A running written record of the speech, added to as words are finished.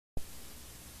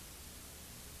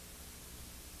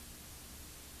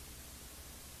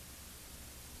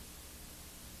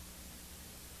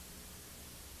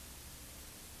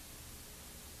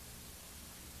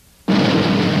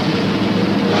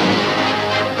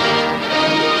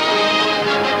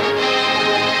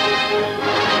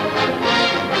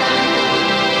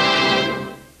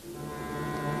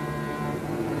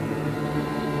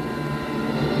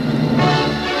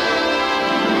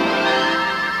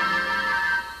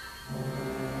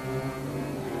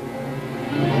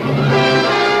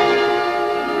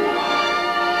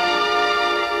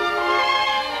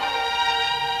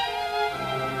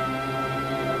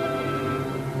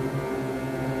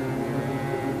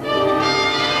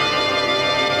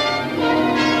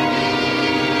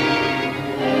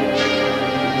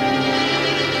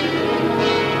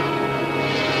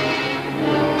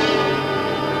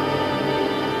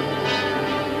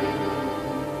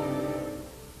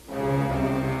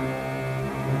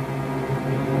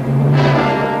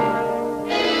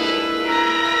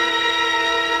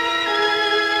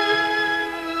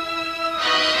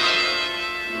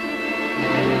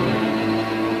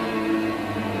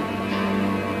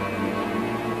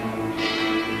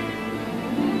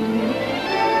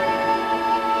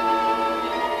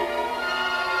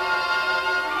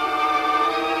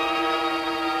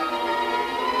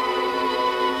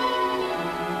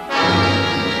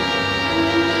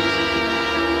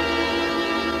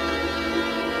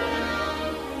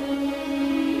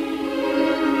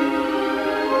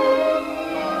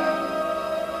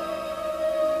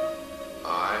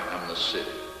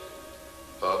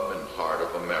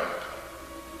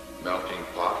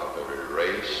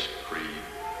race, creed,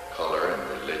 color,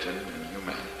 and religion and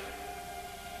humanity.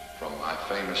 From my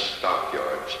famous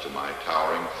stockyards to my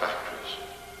towering factories,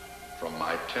 from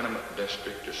my tenement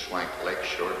district to swank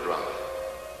Lakeshore Drive,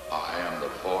 I am the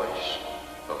voice,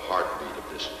 the heartbeat of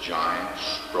this giant,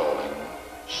 sprawling,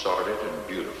 sordid and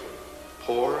beautiful,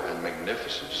 poor and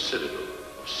magnificent citadel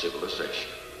of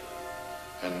civilization.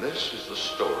 And this is the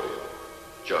story of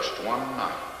just one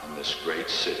night in this great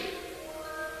city.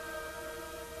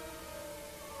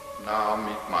 Now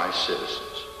meet my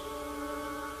citizens.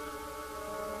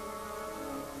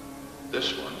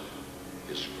 This one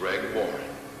is Greg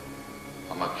Warren,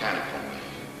 a mechanical man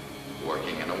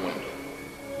working in a window.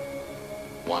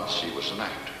 Once he was an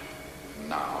actor, and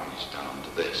now he's down to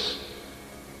this.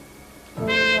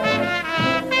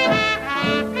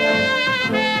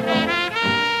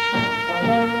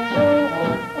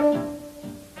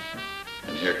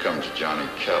 And here comes Johnny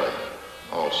Kelly,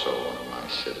 also one of my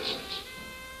citizens.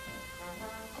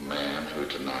 A man who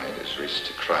tonight has reached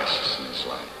a crisis in his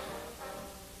life.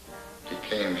 He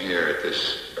came here at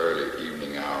this early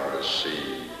evening hour to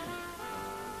see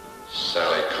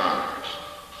Sally Connors,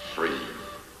 free,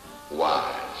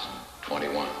 wise,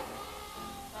 21.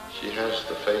 She has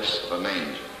the face of an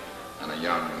angel, and a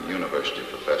young university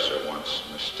professor once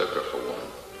mistook her for one.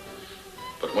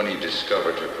 But when he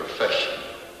discovered her profession,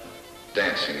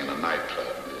 dancing in a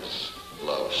nightclub, his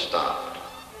love stopped,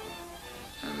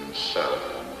 and Sally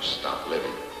almost stopped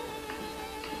living.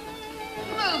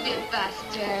 Move it,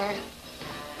 Buster.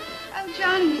 Oh,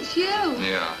 Johnny, it's you.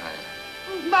 Yeah, hi.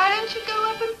 Why don't you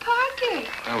go up and park it?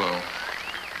 I will.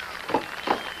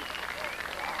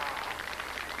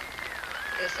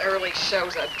 This early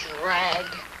show's a drag.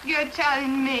 You're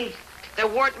telling me. There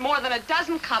weren't more than a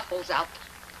dozen couples out.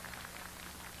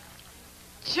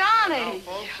 Johnny! Now,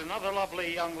 folks, another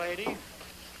lovely young lady.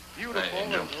 Beautiful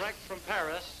and direct from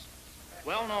Paris.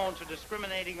 Well known to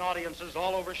discriminating audiences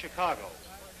all over Chicago.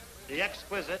 The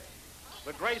exquisite,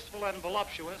 the graceful and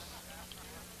voluptuous,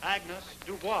 Agnes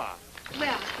Dubois.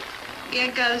 Well,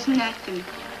 here goes nothing.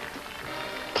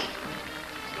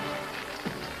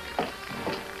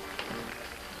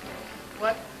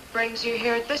 What brings you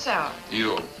here at this hour?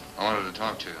 You. I wanted to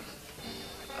talk to you.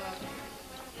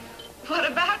 What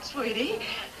about, sweetie?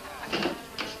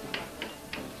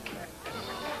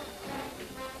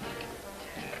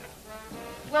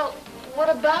 Well, what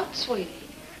about, sweetie?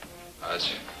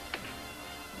 Us.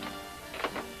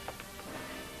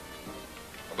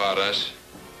 About us.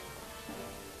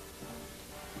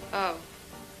 Oh.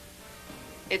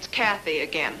 It's Kathy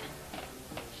again.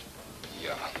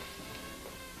 Yeah.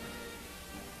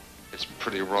 It's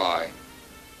pretty raw.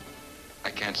 I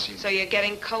can't see. So you're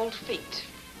getting cold feet.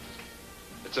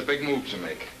 It's a big move to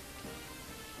make.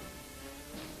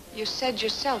 You said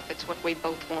yourself it's what we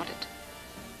both wanted.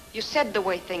 You said the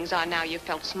way things are now you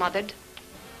felt smothered.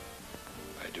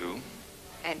 I do.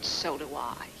 And so do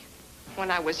I.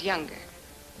 When I was younger,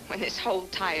 when this whole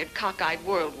tired, cockeyed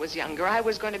world was younger, I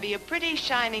was going to be a pretty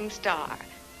shining star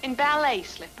in ballet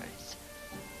slippers.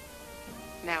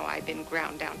 Now I've been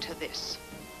ground down to this.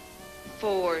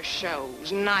 4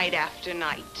 shows, night after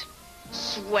night.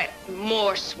 Sweat,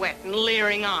 more sweat, and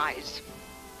leering eyes.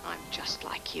 I'm just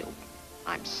like you.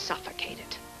 I'm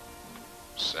suffocated.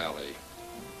 Sally.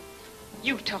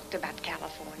 You talked about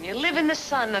California. Live in the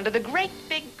sun under the great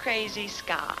big crazy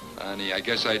sky. Honey, I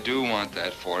guess I do want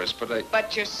that for us, but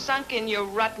But you're sunk in your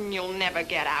rut and you'll never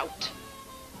get out.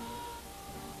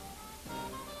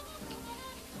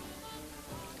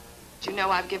 Do you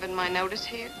know I've given my notice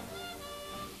here?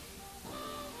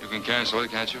 You can cancel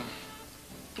it, can't you?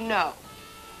 No.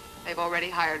 They've already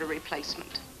hired a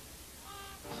replacement.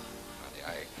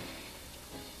 Honey,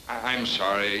 I'm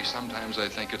sorry. Sometimes I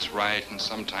think it's right, and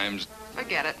sometimes...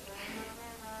 Forget it.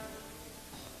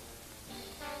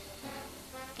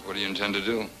 What do you intend to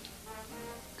do?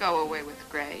 Go away with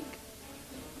Greg.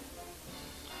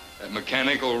 That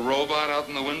mechanical robot out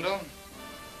in the window?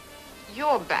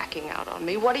 You're backing out on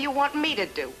me. What do you want me to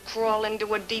do? Crawl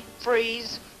into a deep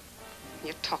freeze?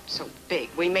 You talked so big.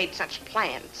 We made such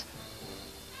plans.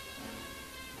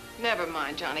 Never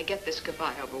mind, Johnny. Get this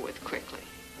goodbye over with quickly.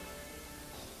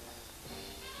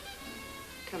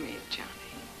 Come here, Johnny.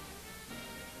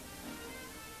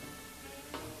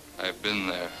 I've been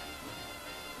there.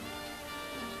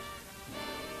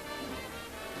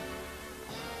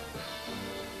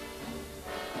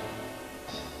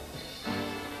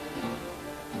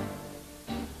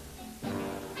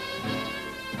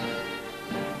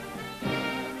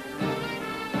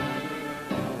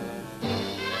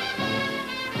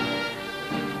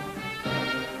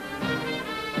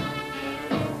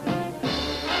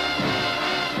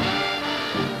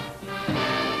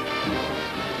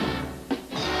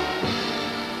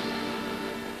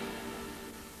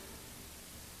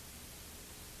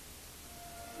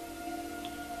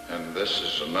 this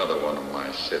is another one of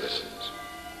my citizens.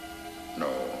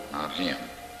 No, not him.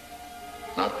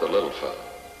 Not the little fellow.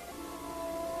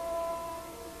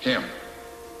 Him,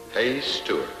 Hayes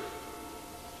Stewart.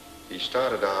 He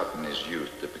started out in his youth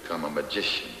to become a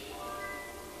magician,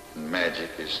 and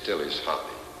magic is still his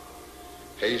hobby.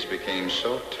 Hayes became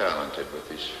so talented with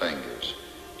his fingers,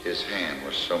 his hand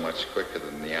was so much quicker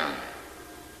than the eye,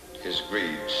 his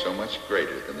greed so much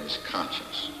greater than his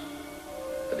conscience,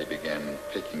 that he began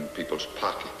picking people's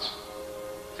pockets,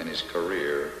 and his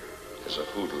career as a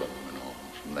hoodlum went on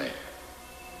from there.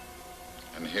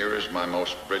 And here is my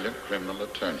most brilliant criminal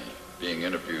attorney being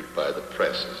interviewed by the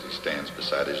press as he stands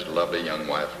beside his lovely young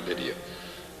wife, Lydia,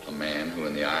 a man who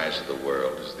in the eyes of the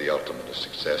world is the ultimate of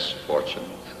success, fortune,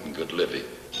 and good living.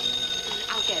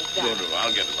 I'll get it done. No,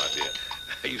 I'll get them out here.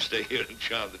 You stay here and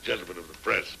charm the gentlemen of the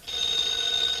press.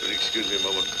 Will you excuse me a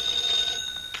moment?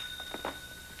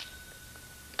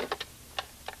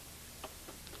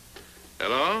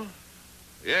 Hello?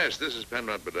 Yes, this is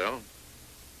Penrod Bedell.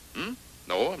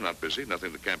 No, I'm not busy.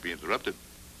 Nothing that can't be interrupted.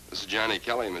 This is Johnny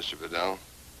Kelly, Mr. Bedell.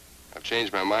 I've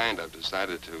changed my mind. I've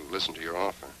decided to listen to your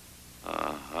offer.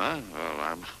 Uh-huh.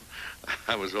 Well,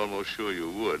 I was almost sure you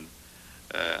would.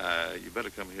 You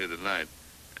better come here tonight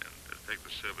and take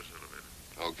the service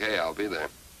elevator. Okay, I'll be there.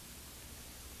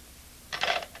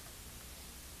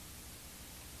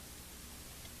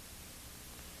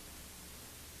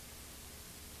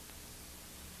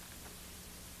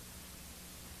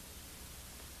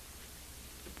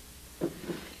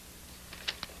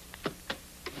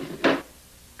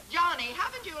 Johnny,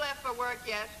 haven't you left for work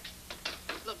yet?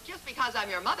 Look, just because I'm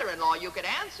your mother-in-law, you could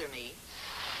answer me.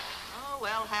 Oh,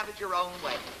 well, have it your own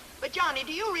way. But, Johnny,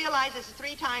 do you realize this is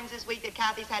 3 times this week that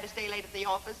Kathy's had to stay late at the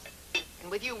office?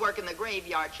 And with you working the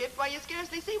graveyard shift, why, you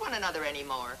scarcely see one another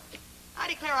anymore. I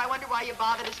declare I wonder why you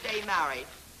bother to stay married.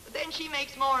 But then she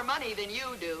makes more money than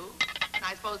you do. And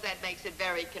I suppose that makes it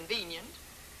very convenient,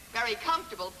 very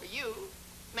comfortable for you.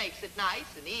 Makes it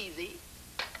nice and easy.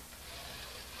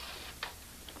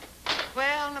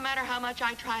 Well, no matter how much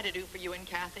I try to do for you and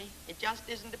Kathy, it just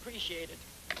isn't appreciated.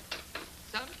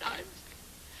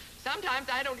 Sometimes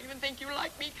I don't even think you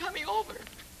like me coming over.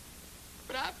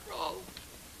 But after all,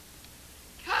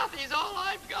 Kathy's all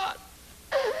I've got.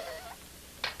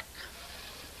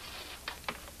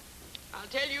 I'll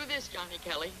tell you this, Johnny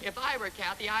Kelly. If I were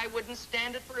Kathy, I wouldn't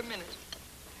stand it for a minute.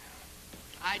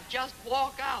 I'd just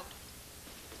walk out.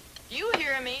 Do you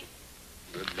hear me?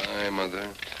 Goodbye, Mother.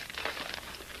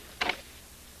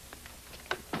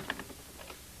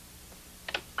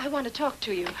 I want to talk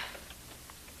to you.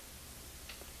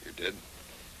 You did?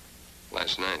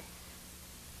 Last night.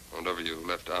 Whatever you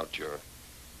left out, your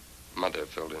mother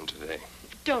filled in today.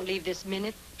 Don't leave this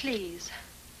minute, please.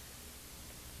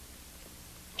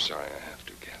 I'm sorry I have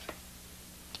to, Kathy.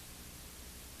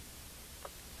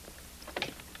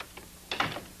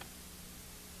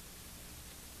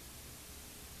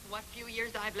 What few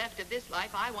years I've left of this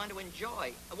life, I want to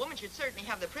enjoy. A woman should certainly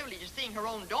have the privilege of seeing her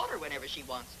own daughter whenever she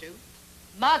wants to.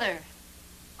 Mother,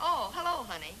 Oh, hello,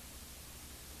 honey.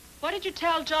 what did you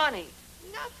tell Johnny?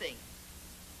 Nothing.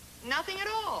 Nothing at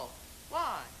all.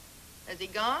 Why? Has he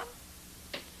gone?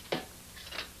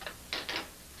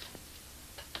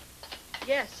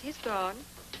 Yes, he's gone.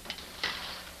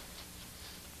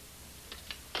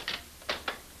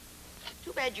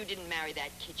 Too bad you didn't marry that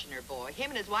Kitchener boy.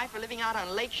 Him and his wife are living out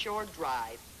on Lakeshore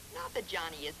Drive. Not that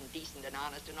Johnny isn't decent and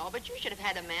honest and all, but you should have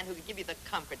had a man who could give you the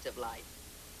comforts of life.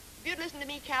 If you'd listened to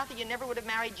me, Kathy, you never would have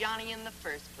married Johnny in the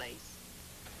first place.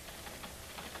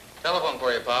 Telephone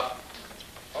for you, Pop.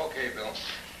 Okay, Bill.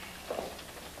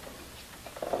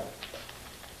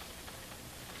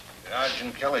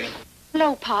 Sergeant Kelly.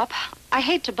 Hello, Pop. I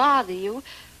hate to bother you,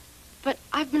 but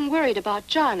I've been worried about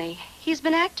Johnny. He's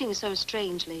been acting so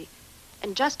strangely.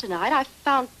 And just tonight, I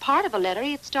found part of a letter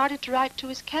he had started to write to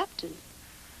his captain.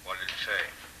 What did he say?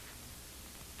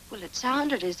 Well, it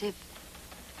sounded as if...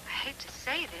 I hate to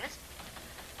say this.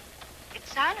 It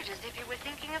sounded as if you were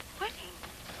thinking of quitting.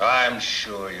 I'm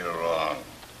sure you're wrong.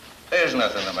 There's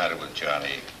nothing the matter with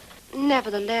Johnny.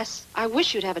 Nevertheless, I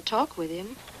wish you'd have a talk with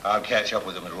him. I'll catch up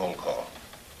with him at roll call.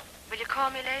 Will you call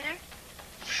me later?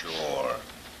 Sure.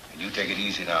 And you take it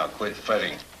easy now. Quit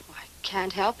fretting. Oh, I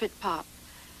can't help it, Pop.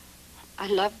 I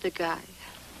love the guy.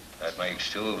 That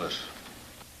makes 2 of us.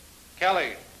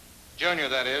 Kelly. Junior,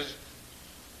 that is.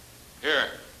 Here.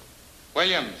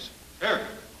 Williams. Here.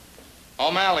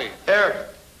 O'Malley. Here.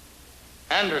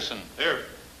 Anderson. Here.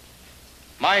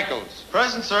 Michaels.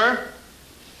 Present, sir.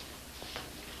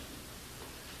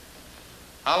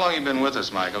 How long you been with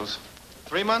us, Michaels?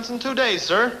 3 months and 2 days,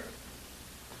 sir.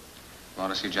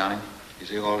 Want to see Johnny? Is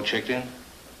he all checked in?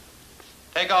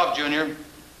 Take off, Junior.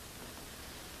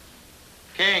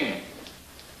 King.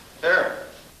 Here.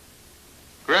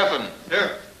 Griffin.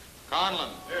 Here. Conlon.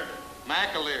 Here.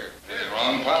 McAleer. Anything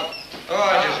wrong, Pop? Oh,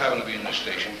 I just happened to be in the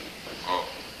station. Oh.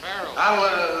 Farrell.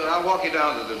 I'll walk you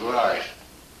down to the garage.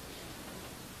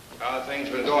 How have things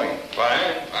been going?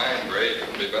 Fine, great.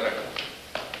 Couldn't be better.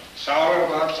 Sour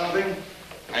about something?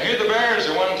 I hear the Bears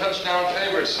are one touchdown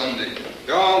favorites Sunday.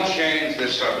 Don't change the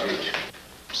subject.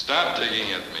 Stop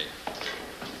digging at me.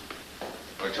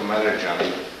 What's the matter,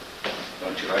 Johnny?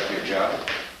 Don't you like your job?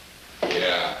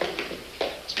 Yeah.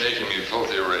 It's making me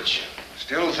filthy rich.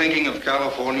 Still thinking of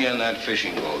California and that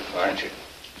fishing boat, aren't you?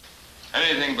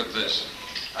 Anything but this.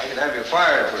 I could have you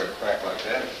fired for a crack like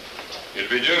that. You'd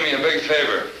be doing me a big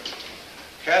favor.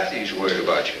 Kathy's worried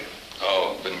about you.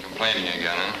 Oh, been complaining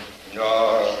again, huh?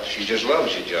 No, she just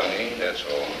loves you, Johnny, that's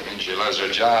all. I mean, she loves her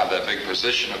job, that big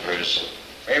position of hers.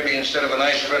 Maybe instead of a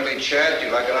nice friendly chat, you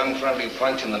like an unfriendly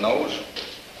punch in the nose?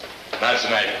 Not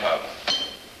tonight, Pop.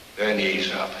 Then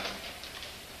ease up.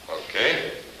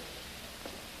 Okay.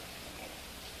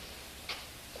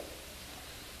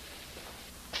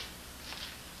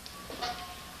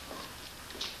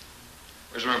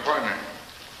 Where's my partner?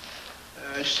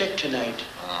 Sick tonight.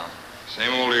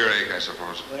 Same old earache, I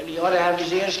suppose. Well, he ought to have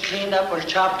his ears cleaned up or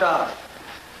chopped off.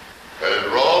 Ready to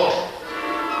roll?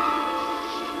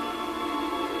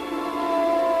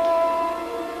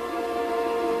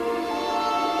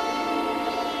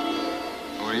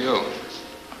 Who are you?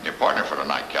 I'm your partner for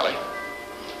tonight, Kelly.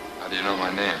 How do you know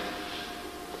my name?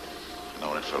 I've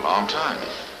known it for a long time.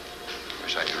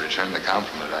 Wish I could return the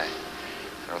compliment. I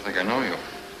don't think I know you.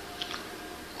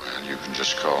 Well, you can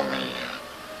just call me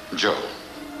Joe.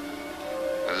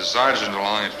 As a sergeant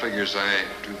along, it figures I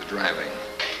do the driving.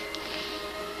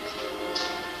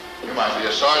 You might be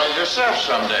a sergeant yourself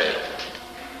someday.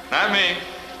 Not me.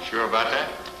 Sure about that?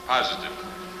 Positive.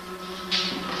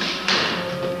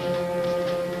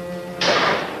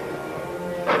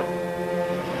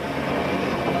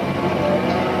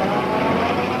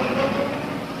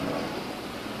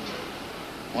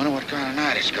 Wonder what kind of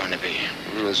night it's going to be.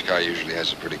 This car usually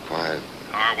has it pretty quiet.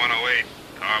 Car 108.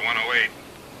 Car 108.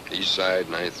 East side,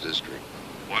 9th District.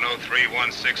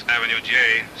 10316 Avenue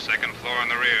J, second floor in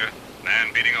the rear.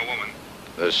 Man beating a woman.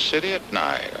 The city at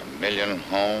night, 1 million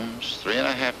homes,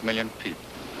 3.5 million people,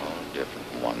 all different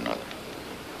from one another.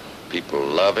 People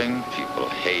loving, people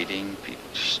hating, people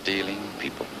stealing,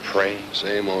 people praying.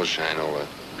 Same old Shinola.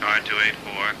 Car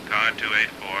 284. Car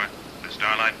 284. The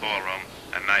Starlight Ballroom.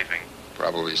 And knifing.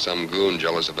 Probably some goon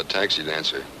jealous of a taxi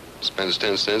dancer. Spends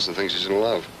 10 cents and thinks he's in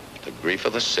love. The grief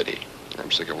of the city. I'm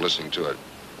sick of listening to it.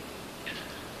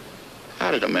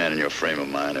 How did a man in your frame of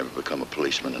mind ever become a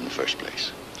policeman in the first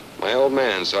place? My old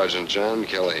man, Sergeant John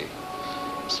Kelly.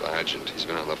 Sergeant. He's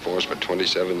been on the force for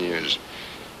 27 years.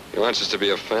 He wants us to be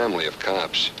a family of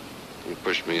cops. He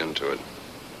pushed me into it.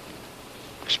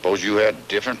 I suppose you had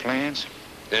different plans?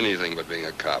 Anything but being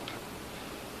a cop.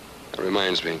 That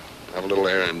reminds me. I have a little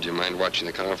errand. Do you mind watching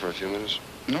the car for a few minutes?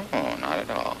 No, not at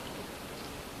all.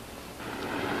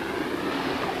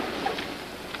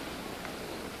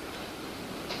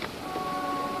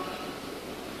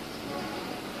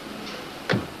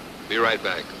 Be right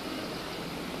back.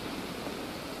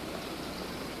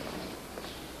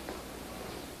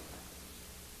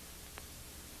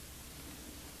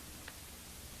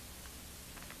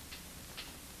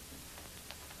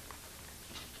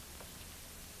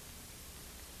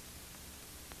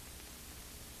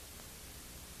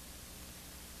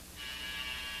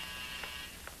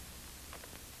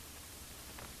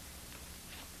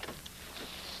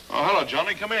 Oh, hello,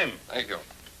 Johnny. Come in. Thank you.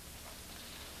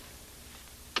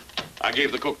 I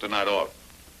gave the cook the night off.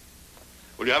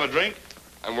 Will you have a drink?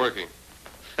 I'm working.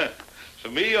 For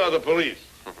me or the police?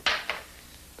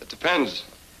 It depends.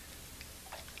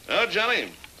 Oh,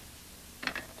 Johnny.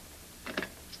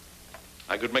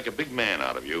 I could make a big man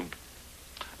out of you.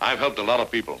 I've helped a lot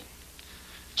of people.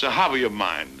 It's a hobby of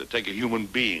mine to take a human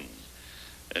being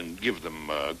and give them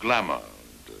glamour,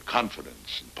 and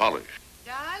confidence, and polish.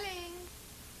 Darling.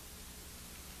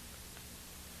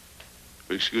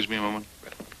 Excuse me a moment.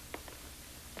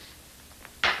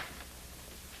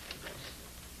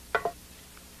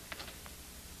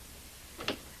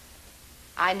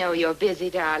 I know you're busy,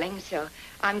 darling, so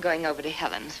I'm going over to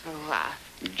Helen's for a while.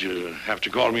 Did you have to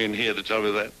call me in here to tell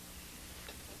me that?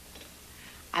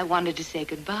 I wanted to say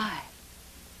goodbye.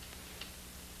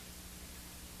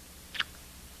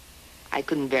 I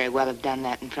couldn't very well have done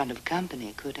that in front of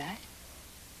company, could I?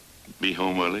 Be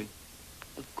home early?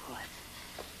 Of course.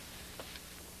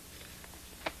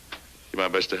 Give my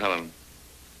best to Helen.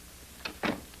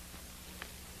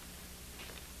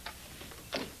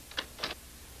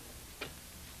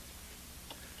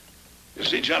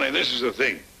 See, Johnny, this is the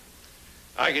thing.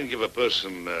 I can give a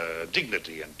person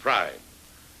dignity and pride.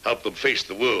 Help them face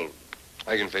the world.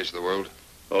 I can face the world.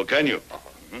 Oh, can you?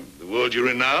 The world you're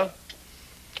in now?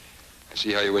 I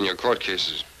see how you win your court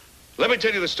cases. Let me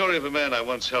tell you the story of a man I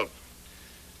once helped.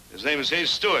 His name is Hayes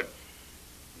Stewart.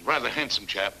 Rather handsome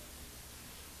chap.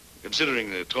 Considering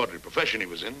the tawdry profession he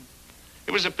was in.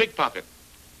 He was a pickpocket.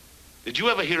 Did you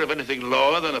ever hear of anything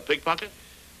lower than a pickpocket?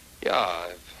 Yeah,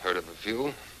 I've heard of a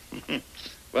few.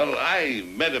 Well, I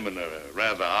met him in a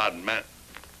rather odd manner.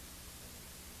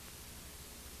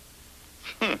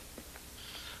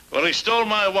 Well, he stole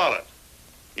my wallet.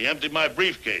 He emptied my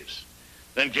briefcase.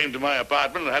 Then came to my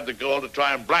apartment and had the gall to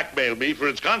try and blackmail me for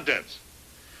its contents.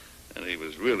 And he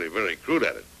was really very crude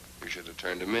at it. You should have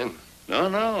turned him in.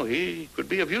 No, he could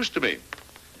be of use to me.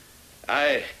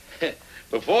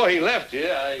 Before he left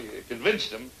here, I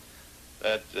convinced him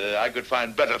that I could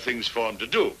find better things for him to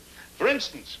do. For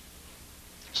instance,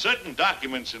 certain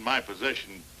documents in my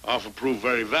possession often prove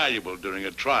very valuable during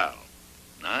a trial.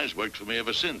 Now, he's worked for me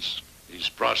ever since. He's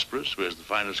prosperous, wears the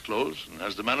finest clothes, and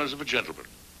has the manners of a gentleman.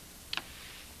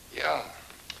 Yeah.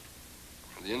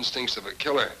 The instincts of a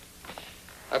killer.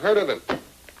 I've heard of him.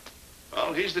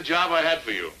 Well, he's the job I had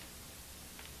for you.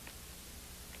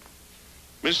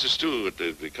 Mr. Stewart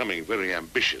is becoming very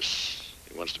ambitious.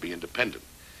 He wants to be independent.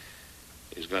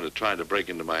 He's going to try to break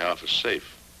into my office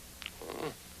safe.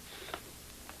 Oh.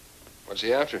 What's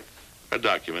he after? A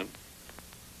document.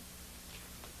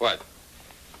 What?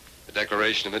 The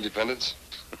Declaration of Independence?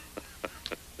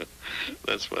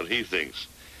 That's what he thinks.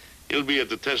 He'll be at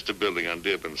the Tester building on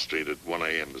Dearborn Street at 1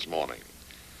 a.m. this morning.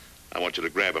 I want you to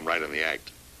grab him right in the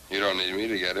act. You don't need me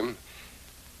to get him.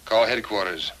 Call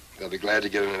headquarters. They'll be glad to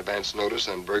get an advance notice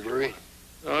on burglary.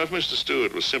 Oh, if Mr.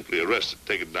 Stewart was simply arrested,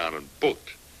 taken down, and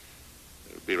booked,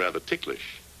 it would be rather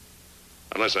ticklish.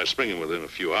 Unless I spring him within a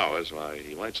few hours, why,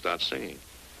 he might start singing.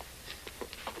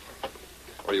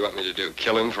 What do you want me to do?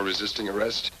 Kill him for resisting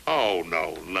arrest? Oh,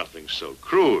 no, nothing so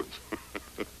crude.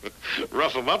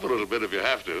 Rough him up a little bit if you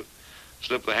have to.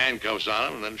 Slip the handcuffs on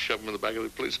him and then shove him in the back of the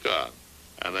police car.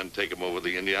 And then take him over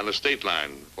the Indiana state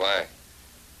line. Why?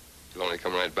 He'll only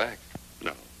come right back.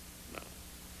 No.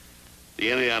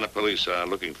 The Indiana police are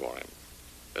looking for him.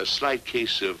 A slight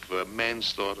case of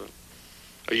manslaughter.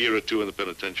 A year or two in the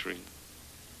penitentiary.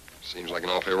 Seems like an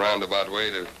awfully roundabout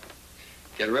way to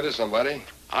get rid of somebody.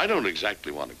 I don't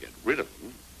exactly want to get rid of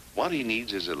him. What he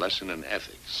needs is a lesson in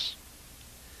ethics.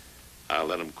 I'll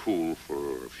let him cool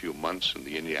for a few months in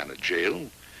the Indiana jail.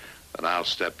 Then I'll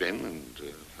step in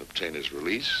and obtain his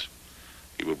release.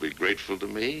 He will be grateful to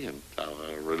me, and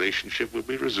our relationship will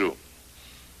be resumed.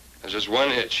 There's just one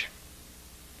hitch.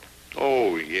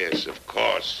 Oh, yes, of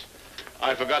course.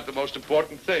 I forgot the most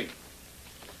important thing.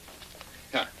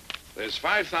 There's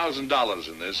 $5,000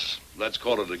 in this. Let's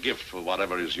call it a gift for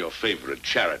whatever is your favorite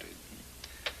charity.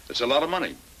 It's a lot of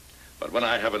money. But when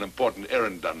I have an important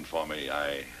errand done for me,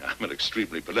 I'm an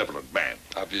extremely benevolent man.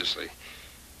 Obviously.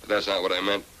 But that's not what I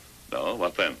meant. No?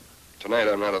 What then? Tonight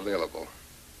I'm not available.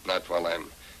 Not while I'm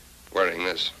wearing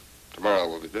this. Tomorrow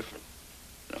will be different.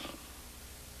 No.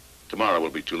 Tomorrow will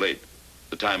be too late.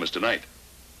 The time is tonight.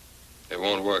 It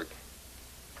won't work.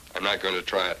 I'm not going to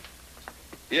try it.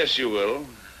 Yes, you will.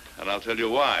 And I'll tell you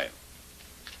why.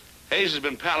 Hayes has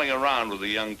been palling around with a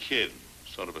young kid,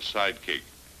 sort of a sidekick.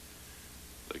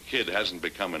 The kid hasn't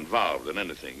become involved in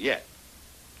anything yet.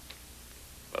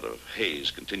 But if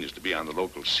Hayes continues to be on the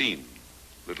local scene,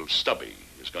 little Stubby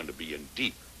is going to be in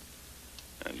deep.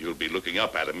 And you'll be looking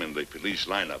up at him in the police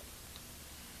lineup,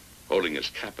 holding his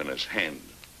cap in his hand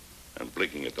and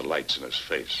blinking at the lights in his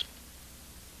face.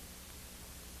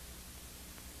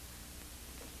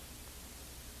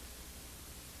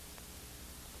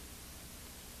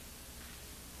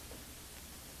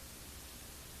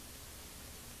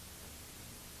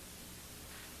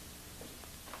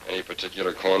 Any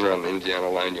particular corner on the Indiana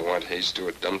line you want Hayes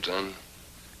Stewart dumped on?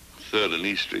 3rd and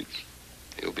East Streets.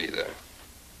 He'll be there.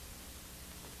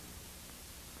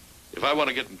 If I want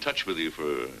to get in touch with you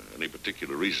for any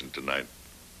particular reason tonight...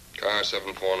 Car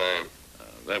 749.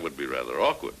 That would be rather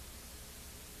awkward.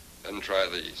 Then try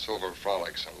the Silver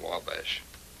Frolics on Wabash.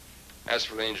 Ask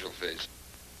for Angel Face.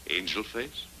 Angel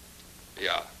Face?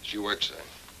 Yeah, she works there.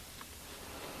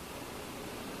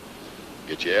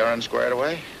 Get your errand squared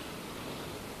away?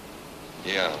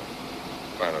 Yeah,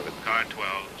 part of it. Car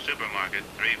 12, supermarket,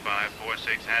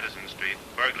 3546 Addison Street.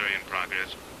 Burglary in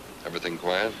progress. Everything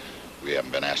quiet? We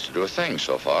haven't been asked to do a thing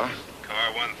so far.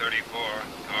 Car 134,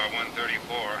 car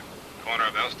 134, corner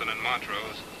of Elston and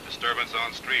Montrose. Disturbance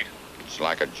on street. It's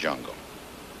like a jungle.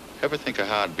 Ever think of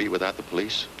how it'd be without the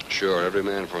police? Sure, every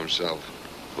man for himself.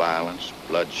 violence,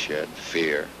 bloodshed,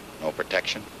 fear, no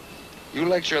protection. You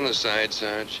lecture on the side,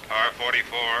 Sarge? Car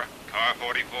 44, car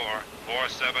 44,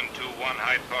 4721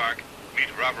 Hyde Park. Meet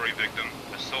robbery victim,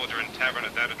 a soldier in tavern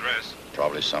at that address.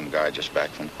 Probably some guy just back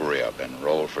from Korea, been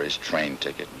rolled for his train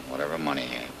ticket and whatever money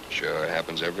he had. Sure,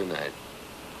 happens every night.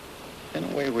 In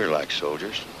a way, we're like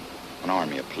soldiers. An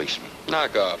army of policemen.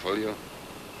 Knock off, will you?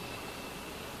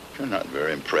 You're not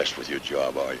very impressed with your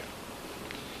job, are you?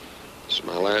 It's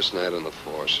my last night on the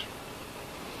force.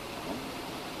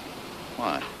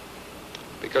 Why?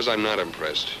 Because I'm not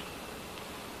impressed.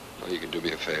 Oh, you can do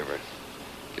me a favor.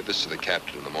 Give this to the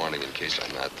captain in the morning in case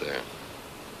I'm not there.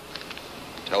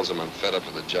 Tells him I'm fed up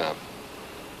with the job.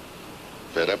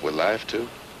 Fed up with life, too?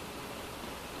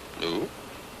 No.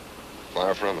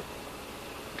 Far from it.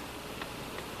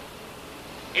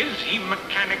 Is he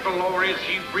mechanical or is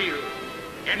he real?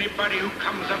 Anybody who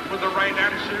comes up with the right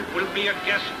answer will be a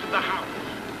guest to the house.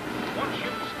 Watch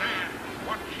him stand,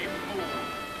 watch him move.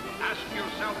 Ask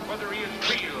yourself whether he is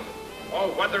real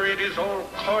or whether it is all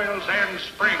coils and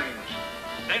springs.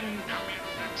 Then come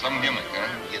in. Some gimmick, huh?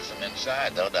 Gets them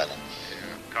inside, though, doesn't it?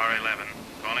 Yeah. Car 11,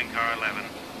 calling car 11.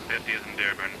 50th and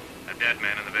Dearborn. A dead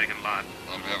man in the vacant lot.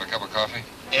 Want to have a cup of coffee?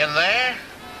 In there?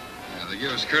 Yeah, they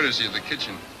give us courtesy of the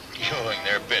kitchen. Doing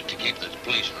their bit to keep this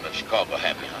policeman of Chicago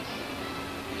happy, huh?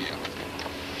 Yeah.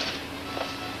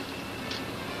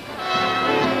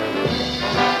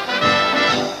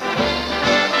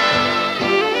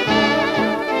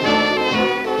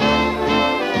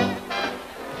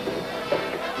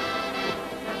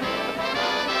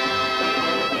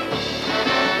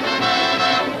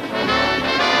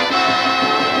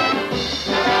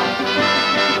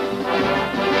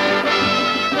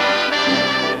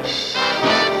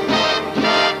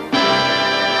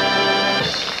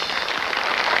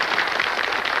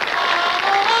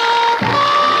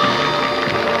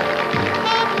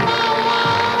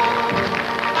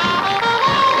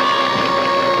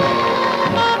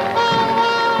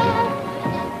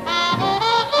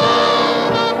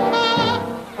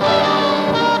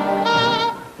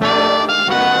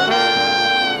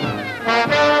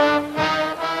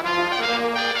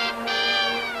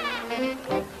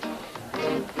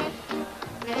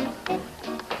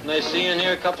 I see you in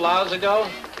here a couple hours ago?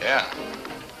 Yeah.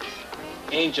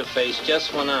 Angel face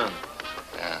just went on.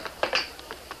 Yeah.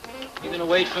 You gonna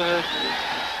wait for her?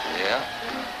 Yeah?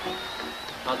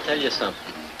 I'll tell you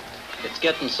something. It's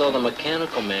getting so the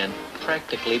mechanical man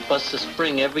practically busts a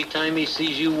spring every time he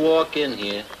sees you walk in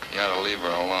here. You ought to leave her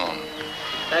alone.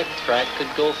 That crack could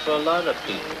go for a lot of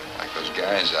people. Like those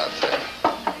guys out there.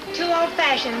 2 old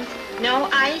fashions. No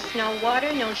ice, no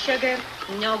water, no sugar,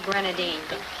 no grenadine.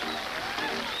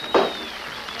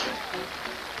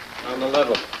 On the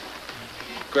level.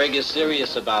 Greg is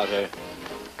serious about her.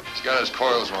 He's got his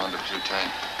coils wound up too tight.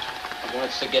 He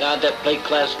wants to get out that plate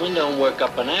glass window and work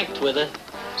up an act with her.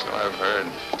 So I've heard.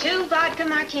 2 vodka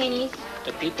martinis.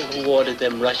 The people who ordered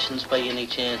them Russians by any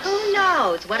chance? Who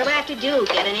knows? What do I have to do?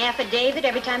 Get an affidavit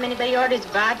every time anybody orders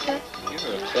vodka?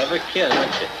 You're a clever kid,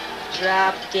 aren't you?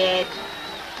 Drop dead.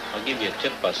 I'll give you a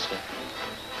tip, Buster.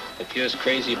 If you're as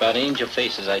crazy about angel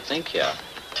faces, I think you are.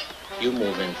 You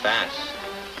move in fast.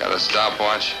 Got a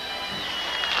stopwatch?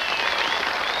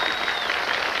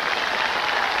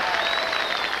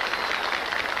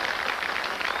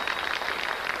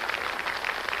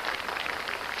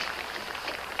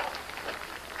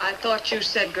 I thought you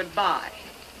said goodbye.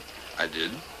 I did.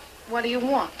 What do you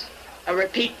want? A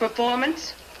repeat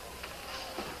performance?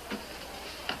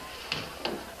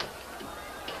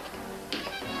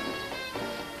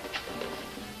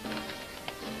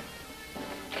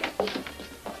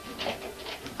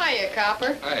 Hiya,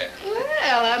 Copper. Hiya.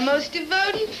 Well, our most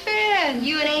devoted fan.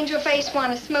 You and Angel Face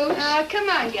want to smooch? Oh, come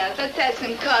on, guys. Let's have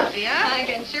some coffee, huh? I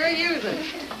can sure use it.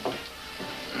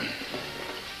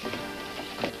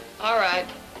 All right.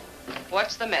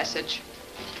 What's the message?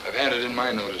 I've handed in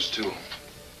my notice, too.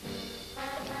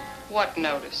 What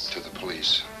notice? To the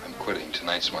police. I'm quitting.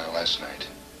 Tonight's my last night.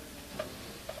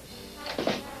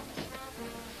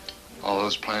 All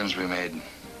those plans we made,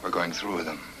 we're going through with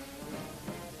them.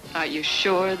 Are you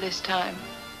sure this time?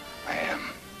 I am.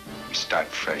 We start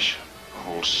fresh. A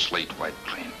whole slate wiped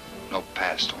clean. No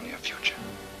past, only a future.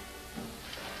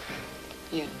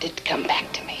 You did come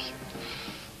back to me.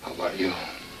 How about you?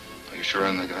 Are you sure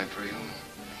I'm the guy for you?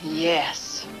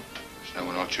 Yes. There's no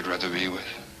one else you'd rather be with?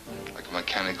 Like a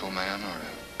mechanical man or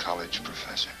a college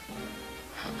professor?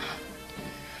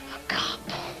 A cop.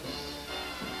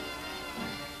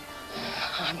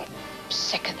 I'm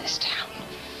sick of this town.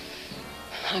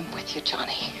 I'm with you,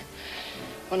 Johnny.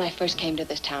 When I first came to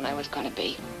this town, I was going to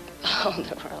be... Oh,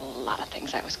 there were a lot of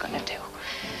things I was going to do.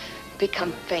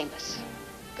 Become famous.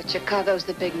 But Chicago's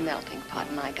the big melting pot,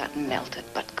 and I got melted,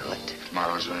 but good.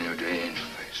 Tomorrow's a new day, Angel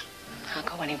Face. I'll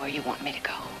go anywhere you want me to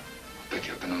go. Pick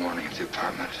you up in the morning at the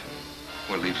apartment.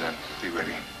 We'll leave then. Be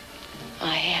ready.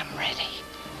 I am ready.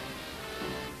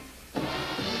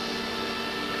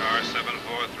 Car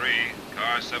 743,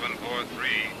 car 743,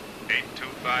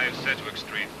 825 Sedgwick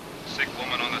Street. Sick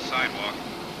woman on the sidewalk.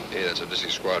 Hey, that's a missing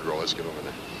squad roll. Let's get over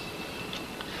there.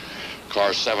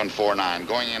 Car 749,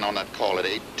 going in on that call at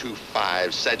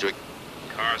 825 Sedgwick.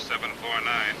 Car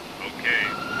 749, okay.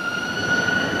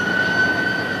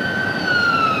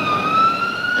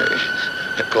 Hey,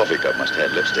 that coffee cup must have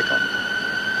had lipstick on it.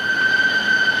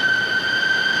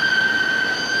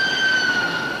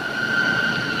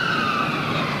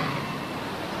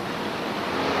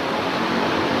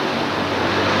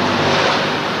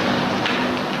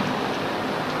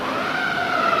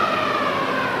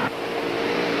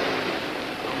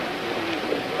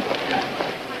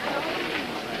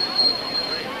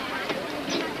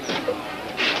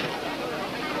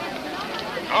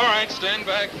 Stand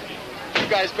back. You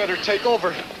guys better take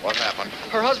over. What happened?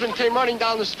 Her husband came running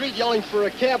down the street yelling for a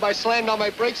cab. I slammed on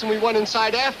my brakes and we went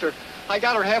inside after. I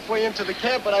got her halfway into the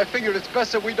cab, but I figured it's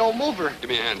best that we don't move her. Give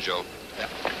me a hand, Joe. Yeah.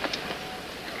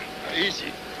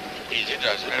 Easy. Easy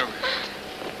does it.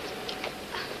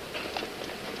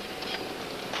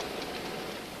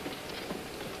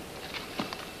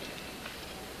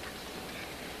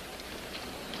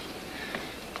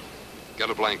 Get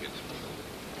a blanket.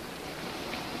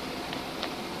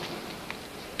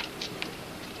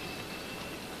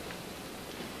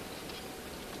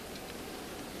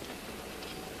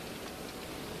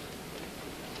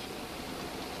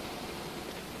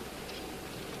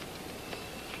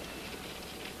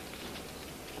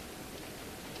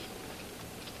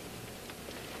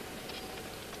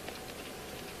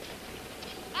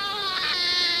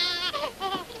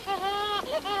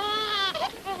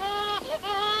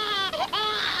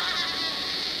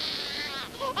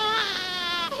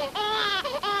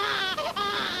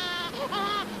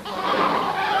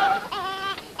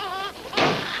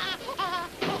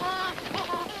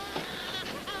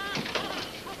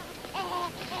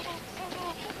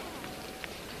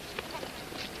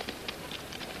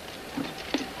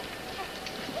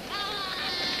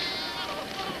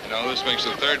 This makes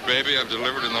the third baby I've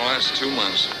delivered in the last 2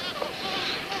 months.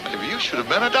 Maybe you should have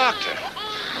been a doctor.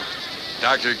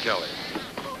 Dr. Kelly.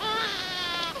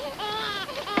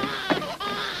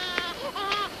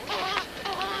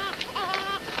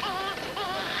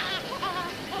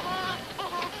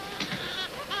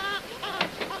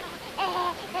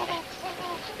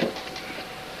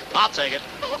 I'll take it.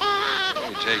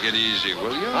 Hey, take it easy,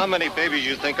 will you? How many babies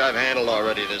you think I've handled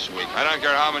already this week? I don't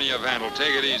care how many you've handled.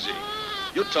 Take it easy.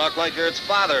 You talk like you're its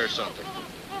father or something.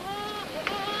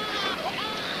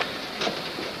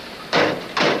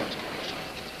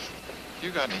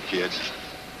 You got any kids?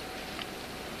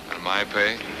 And my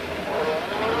pay?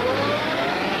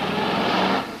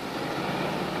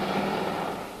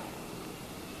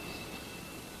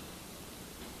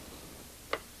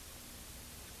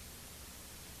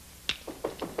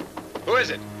 Who is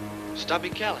it? Stubby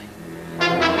Kelly.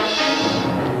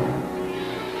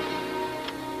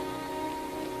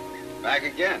 Back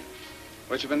again.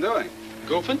 What you been doing?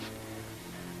 Goofing?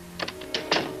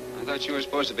 I thought you were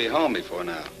supposed to be home before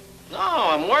now. No,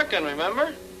 I'm working,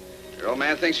 remember? Your old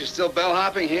man thinks you're still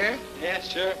bellhopping here? Yeah,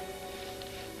 sure.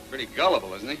 Pretty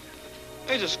gullible, isn't he?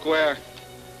 He's a square.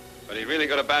 But he'd really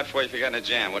go to bat for you if you got in a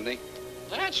jam, wouldn't he?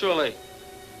 Naturally.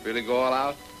 Really go all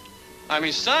out? I'm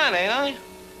his son, ain't I? You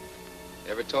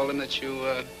ever told him that you,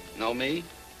 know me?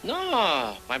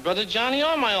 No, my brother Johnny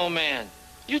or my old man.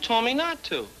 You told me not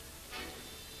to.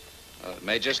 Well, it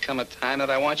may just come a time that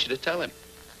I want you to tell him.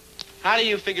 How do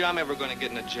you figure I'm ever going to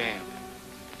get in a jam?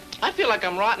 I feel like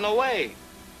I'm rotting away.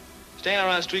 Staying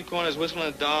around street corners whistling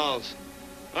at dolls.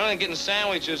 Rather than getting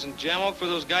sandwiches and jam work for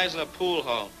those guys in the pool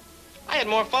hall. I had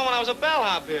more fun when I was a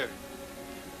bellhop here.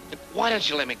 Why don't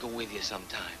you let me go with you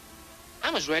sometime?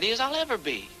 I'm as ready as I'll ever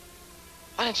be.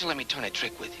 Why don't you let me turn a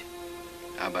trick with you?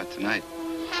 How about tonight?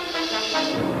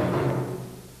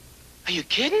 Are you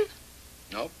kidding?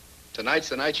 Nope. Tonight's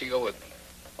the night you go with me.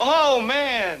 Oh,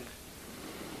 man.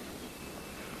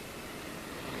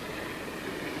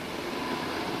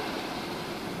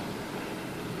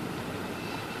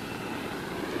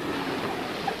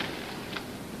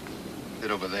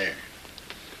 Sit over there.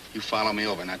 You follow me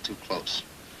over, not too close.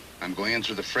 I'm going in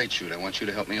through the freight chute. I want you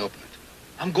to help me open it.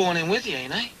 I'm going in with you,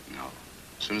 ain't I? No.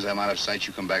 As soon as I'm out of sight,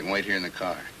 you come back and wait here in the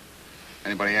car.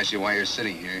 Anybody asks you why you're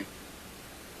sitting here,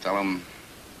 Tell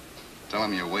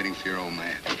him you're waiting for your old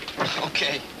man.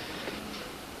 Okay.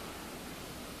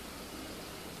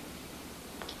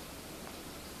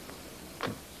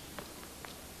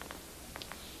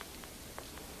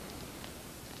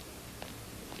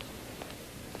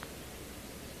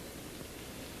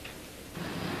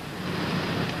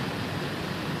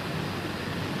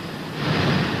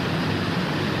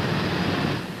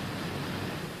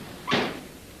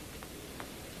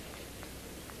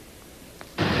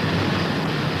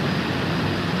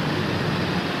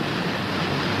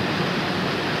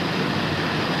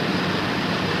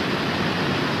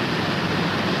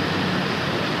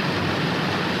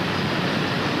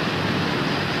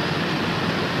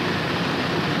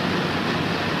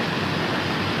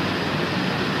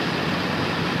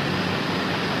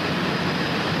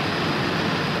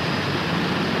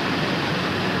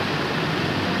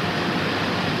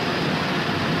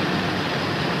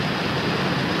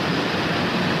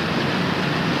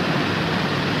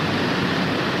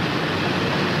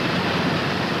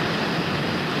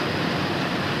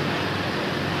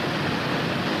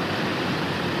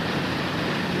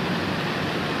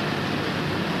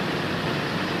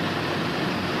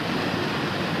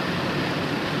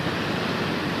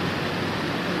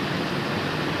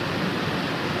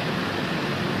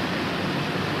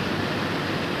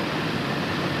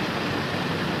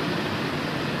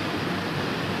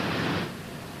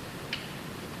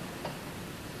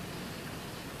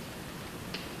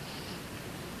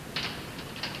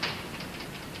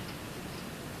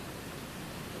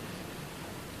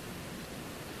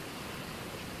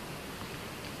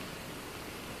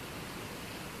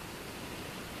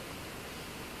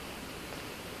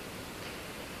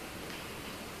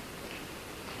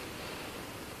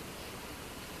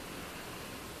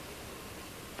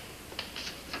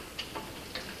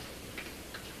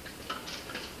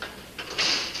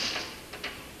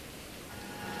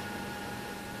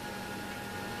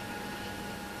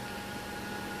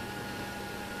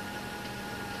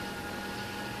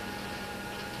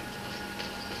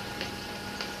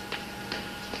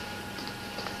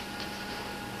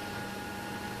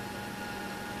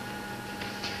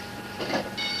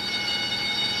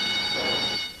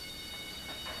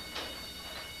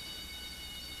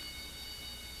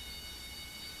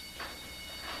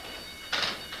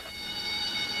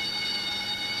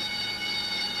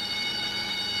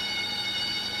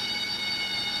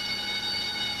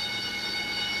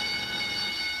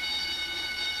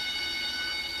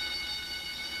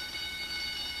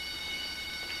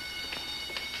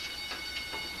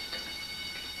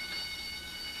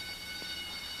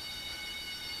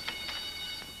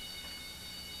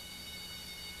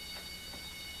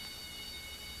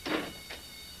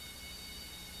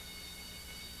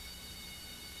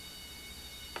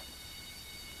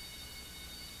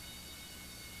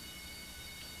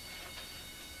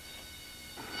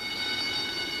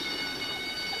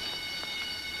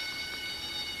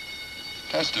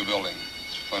 That's the building.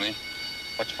 It's funny.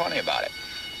 What's funny about it?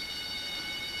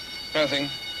 Nothing.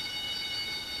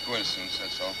 Coincidence,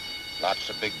 that's all. Lots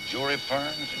of big jewelry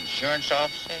firms, insurance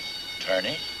offices,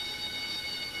 attorneys.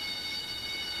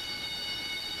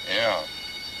 Yeah.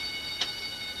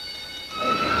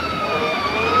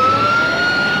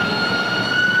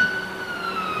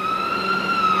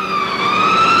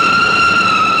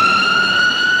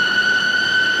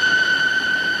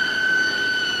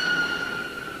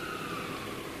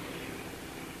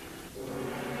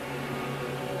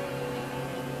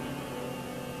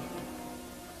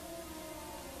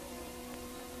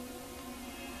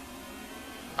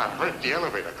 I heard the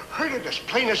elevator. Heard it as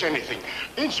plain as anything.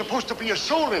 Ain't supposed to be a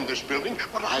soul in this building,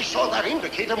 but I saw that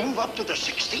indicator move up to the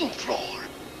 16th floor.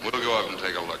 We'll go up and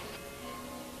take a look.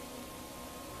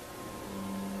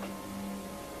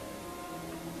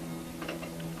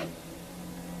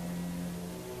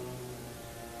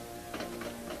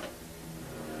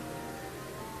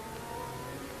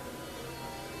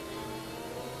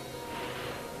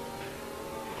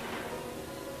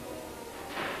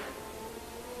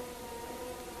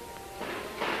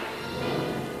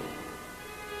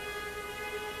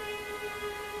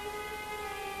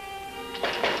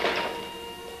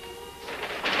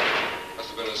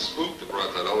 A spook that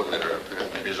brought that elevator up here.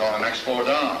 Maybe he's on the next floor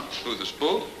down. Who, the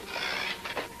spook?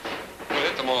 We'll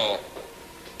hit them all.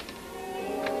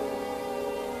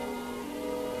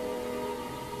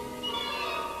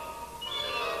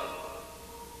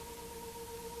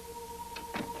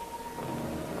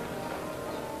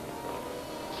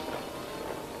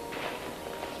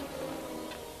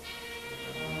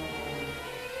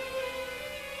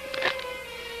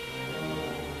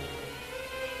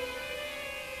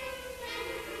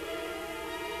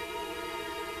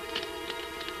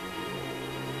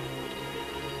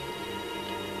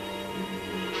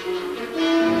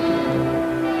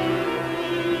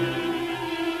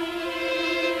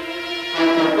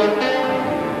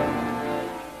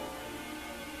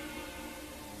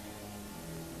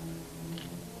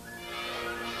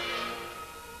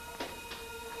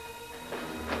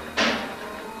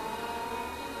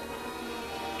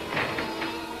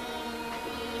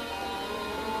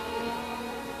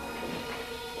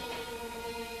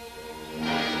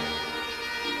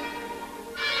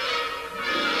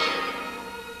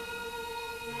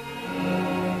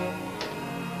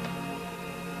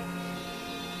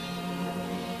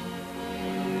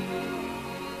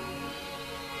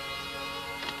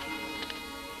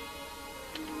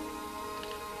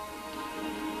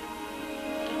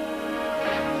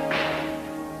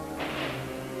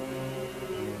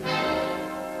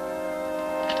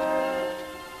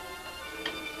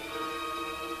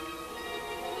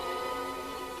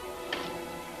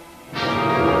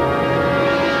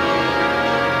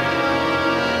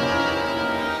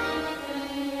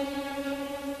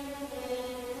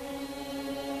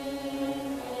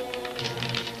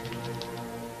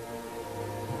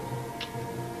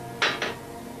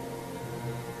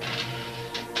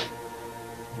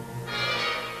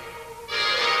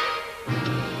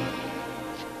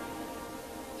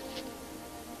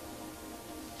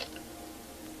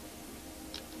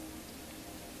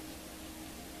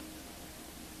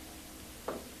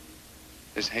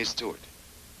 Miss Hay Stewart.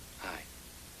 Hi.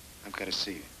 I've got to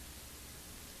see you.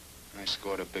 I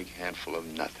scored a big handful of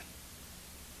nothing.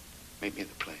 Meet me at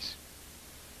the place.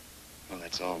 Well,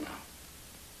 that's all now.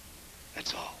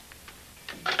 That's all.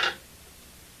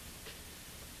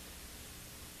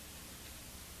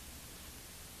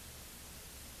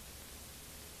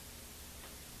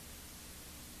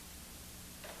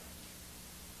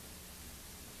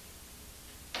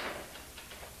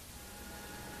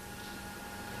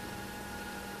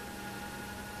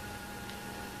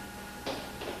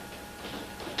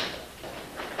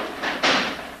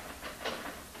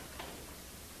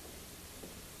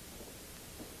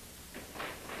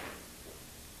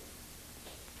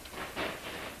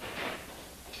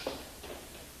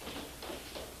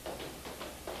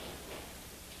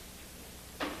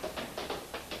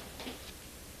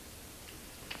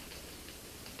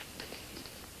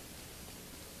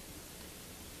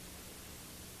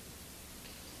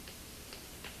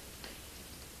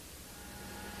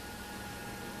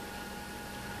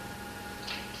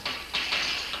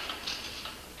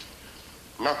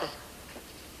 Nothing?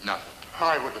 Nothing.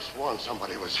 I would have sworn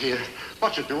somebody was here.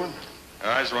 What you doing?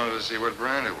 I just wanted to see what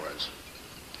brand it was.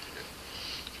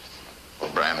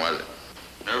 What brand was it?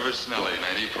 Nervous Nelly,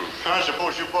 90 proof. I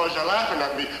suppose you boys are laughing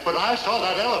at me, but I saw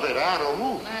that elevator out of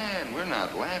move. Man, we're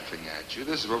not laughing at you.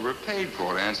 This is what we're paid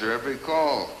for, to answer every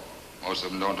call. Most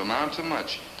of them don't amount to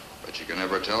much, but you can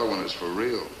never tell when it's for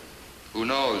real. Who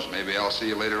knows? Maybe I'll see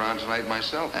you later on tonight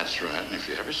myself. That's right. And if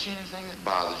you ever see anything that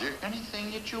bothers you,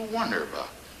 anything that you wonder about,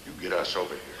 you get us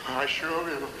over here. I sure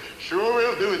will. Sure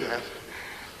will do that.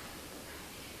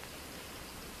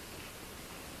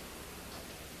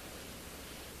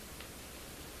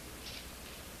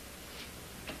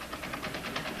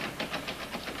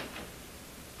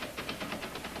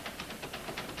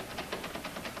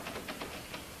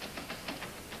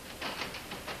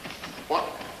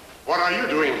 What are you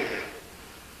doing here?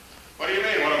 What do you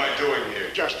mean, what am I doing here?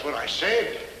 Just what I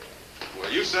said.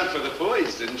 Well, you sent for the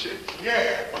police, didn't you?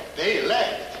 Yeah, but they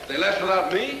left. They left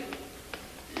without me?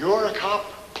 You're a cop?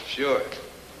 Sure.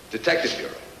 Detective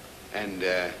Bureau. And,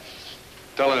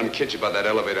 telling them kids about that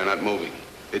elevator not moving.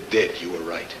 It did. You were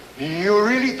right. You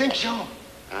really think so?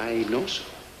 I know so.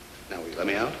 Now, will you let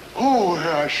me out? Oh,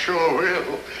 I sure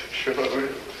will. Sure will.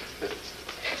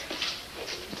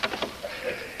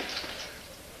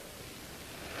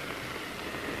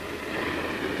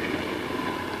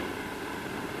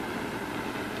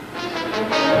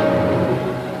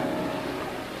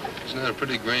 Isn't that a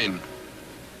pretty green?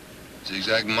 It's the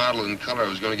exact model and color I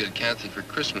was going to get Kathy for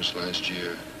Christmas last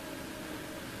year.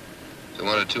 They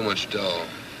wanted too much dough.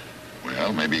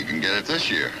 Well, maybe you can get it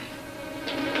this year.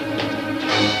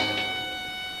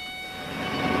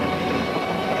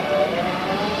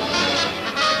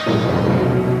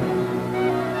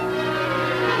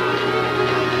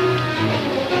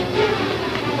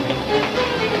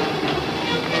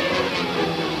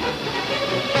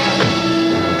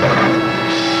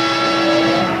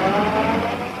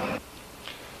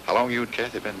 How long you and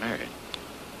Kathy been married?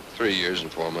 3 years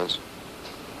and 4 months.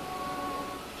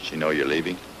 She know you're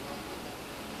leaving?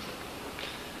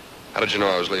 How did you know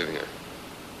I was leaving her?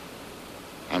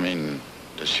 I mean,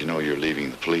 does she know you're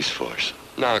leaving the police force?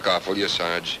 Knock off, will you,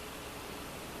 Sarge?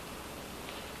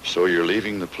 So you're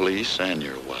leaving the police and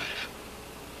your wife?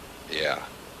 Yeah.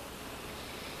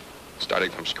 Starting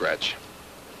from scratch.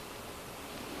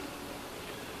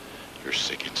 You're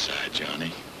sick inside,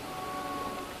 Johnny.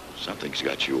 Something's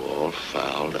got you all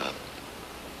fouled up.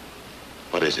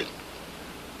 What is it?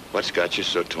 What's got you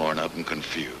so torn up and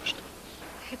confused?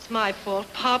 It's my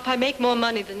fault, Pop. I make more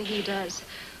money than he does.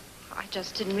 I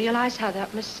just didn't realize how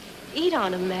that must eat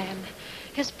on a man.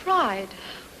 His pride.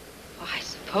 Oh, I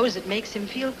suppose it makes him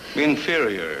feel...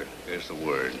 Inferior is the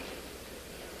word.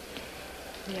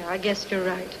 Yeah, I guess you're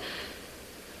right.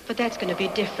 But that's going to be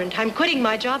different. I'm quitting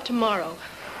my job tomorrow.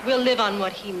 We'll live on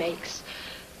what he makes.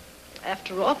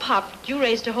 After all, Pop, you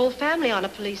raised a whole family on a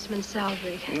policeman's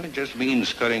salary. Well, it just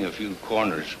means cutting a few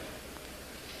corners.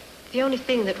 The only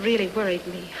thing that really worried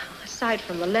me, aside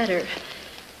from the letter,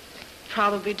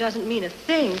 probably doesn't mean a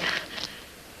thing.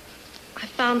 I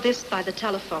found this by the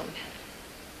telephone.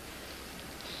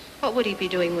 What would he be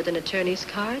doing with an attorney's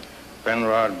card?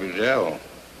 Penrod Bizel.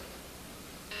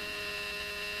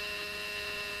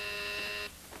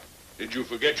 Did you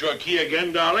forget your key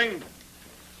again, darling?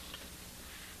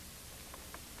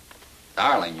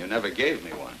 Darling, you never gave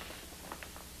me one.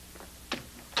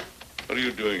 What are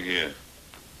you doing here?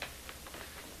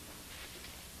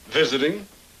 Visiting?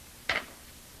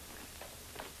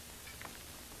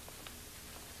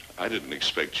 I didn't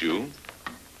expect you.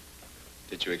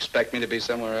 Did you expect me to be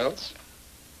somewhere else?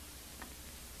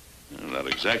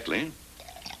 exactly.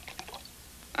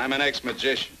 I'm an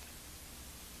ex-magician.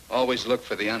 Always look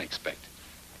for the unexpected.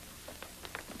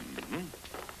 Mm-hmm.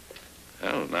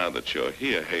 Well, now that you're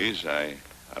here, Hayes, I'd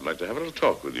like to have a little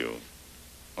talk with you.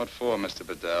 What for, Mr.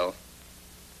 Bedell?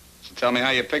 To tell me how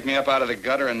you picked me up out of the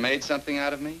gutter and made something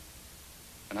out of me?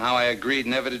 And how I agreed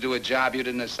never to do a job you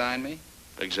didn't assign me?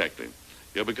 Exactly.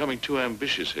 You're becoming too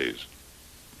ambitious, Hayes.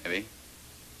 Maybe.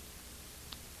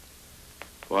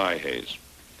 Why, Hayes?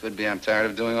 Could be I'm tired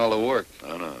of doing all the work.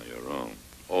 Oh, no, you're wrong.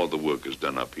 All the work is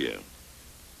done up here.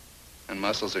 And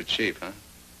muscles are cheap, huh?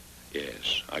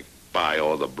 Yes, I can buy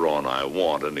all the brawn I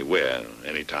want anywhere,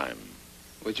 anytime.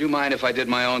 Would you mind if I did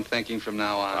my own thinking from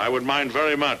now on? I would mind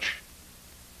very much.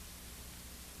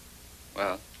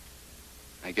 Well,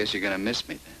 I guess you're gonna miss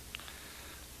me then.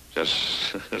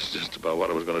 That's just about what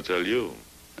I was going to tell you.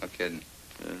 No kidding.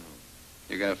 Yeah.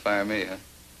 You're gonna fire me, huh?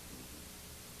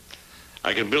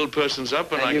 I can build persons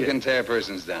up and you can tear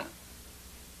persons down.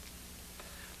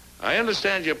 I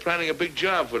understand you're planning a big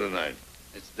job for tonight.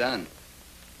 It's done.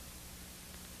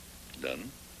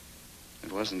 Done?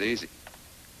 It wasn't easy.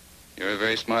 You're a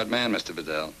very smart man, Mr.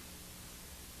 Bedell.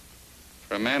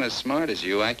 For a man as smart as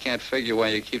you, I can't figure why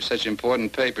you keep such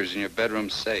important papers in your bedroom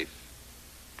safe.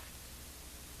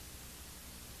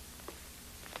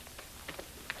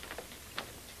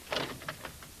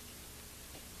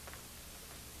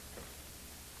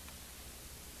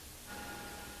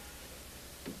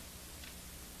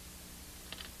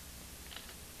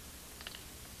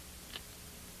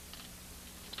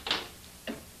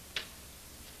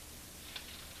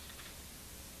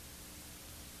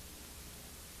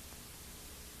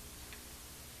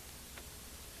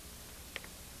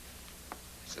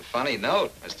 It's a funny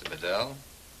note, Mr. Bedell,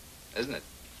 isn't it?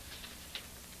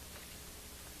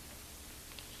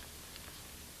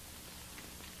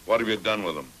 What have you done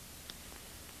with them?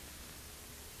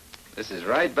 This is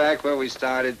right back where we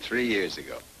started 3 years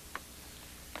ago.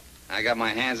 I got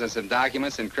my hands on some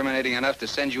documents incriminating enough to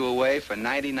send you away for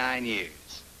 99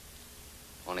 years.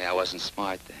 Only I wasn't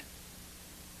smart then.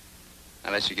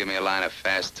 I let you give me a line of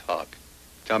fast talk.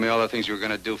 Tell me all the things you were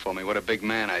going to do for me, what a big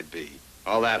man I'd be.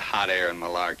 All that hot air and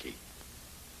malarkey.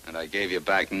 And I gave you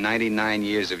back 99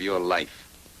 years of your life.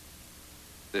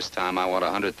 This time I want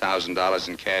 $100,000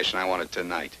 in cash, and I want it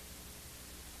tonight.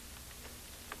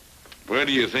 Where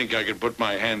do you think I could put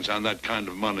my hands on that kind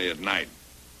of money at night?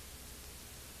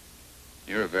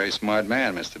 You're a very smart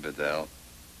man, Mr. Bedell.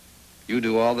 You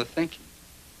do all the thinking.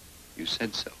 You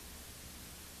said so.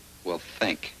 Well,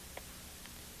 think.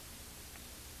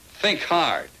 Think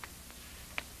hard.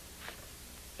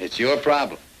 It's your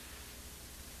problem.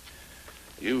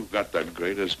 You've got the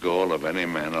greatest goal of any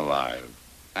man alive.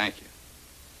 Thank you.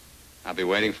 I'll be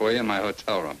waiting for you in my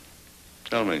hotel room.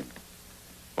 Tell me,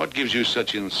 what gives you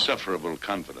such insufferable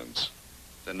confidence?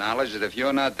 The knowledge that if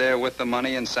you're not there with the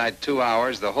money inside 2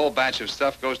 hours, the whole batch of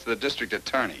stuff goes to the district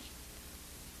attorney.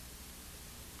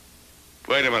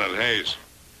 Wait a minute, Hayes.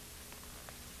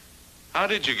 How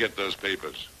did you get those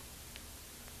papers?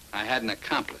 I had an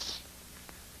accomplice.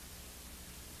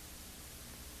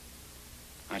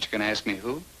 Aren't you going to ask me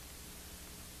who?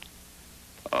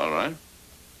 All right.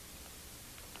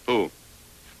 Who?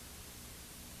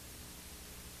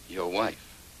 Your wife.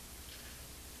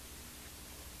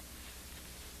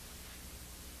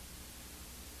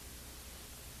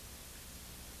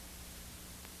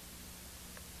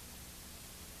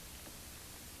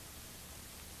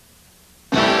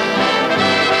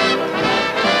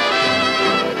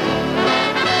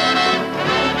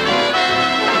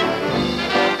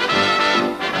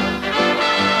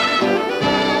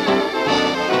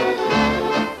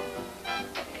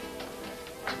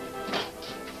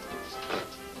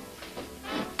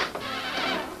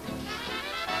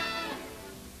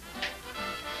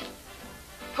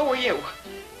 Who are you?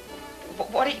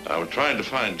 What are you... I'm trying to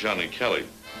find Johnny Kelly.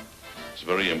 It's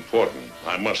very important.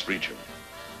 I must reach him.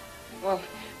 Well,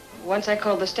 once I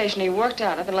called the station he worked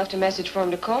out of and left a message for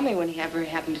him to call me when he ever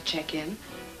happened to check in.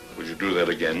 Would you do that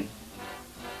again?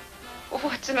 Well,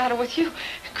 what's the matter with you?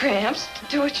 Gramps,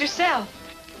 do it yourself.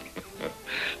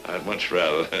 I'd much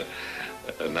rather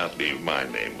not leave my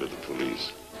name with the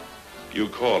police. You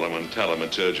call him and tell him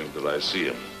it's urgent that I see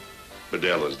him.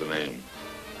 Bedell is the name.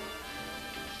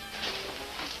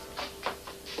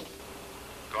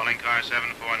 Calling car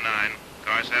 749.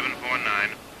 Car 749.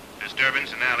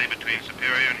 Disturbance in alley between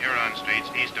Superior and Huron Streets,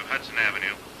 east of Hudson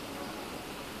Avenue.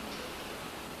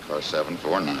 Car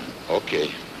 749.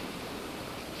 Okay.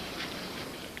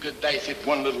 Good dice hit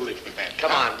one little leaf, man.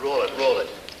 Come on, roll it, roll it.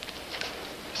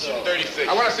 36.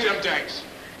 I want to see them tanks.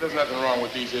 There's nothing wrong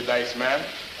with these here dice, man. There's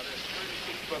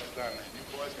 36 bucks down there.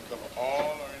 You boys can cover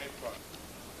all or any part.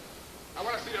 I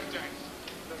want to see them Janks.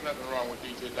 There's nothing wrong with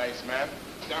these here dice, man.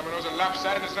 Dominoes are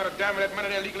lopsided. Instead of damn that money,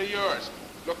 they're legally yours.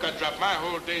 Look, I dropped my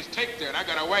whole day's take there, and I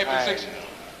got a wife and 6...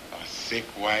 A sick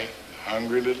wife,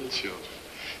 hungry little children.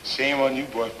 Shame on you,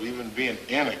 boy, for even being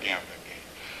in a gambling game.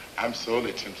 I'm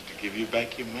sorely tempted to give you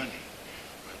back your money.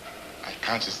 But my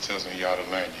conscience tells me you ought to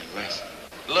learn your lesson.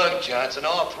 Look, Johnson,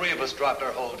 all three of us dropped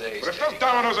our whole days. But if those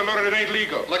dominoes are loaded, it ain't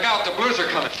legal. Look out, the blues are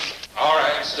coming. All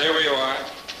right, stay where you are.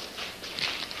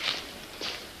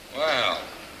 Well,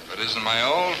 if it isn't my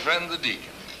old friend, the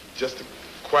deacon. Just a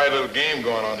quiet little game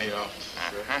going on here, officer.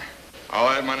 Uh-huh. All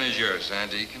that money's yours, huh,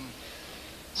 Deacon?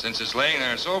 Since it's laying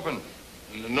there, it's open.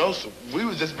 No, sir. We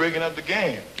was just breaking up the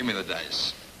game. Give me the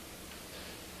dice.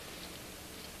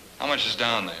 How much is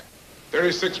down there?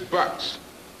 $36.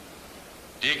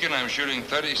 Deacon, I'm shooting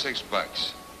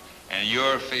 $36. And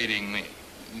you're fading me.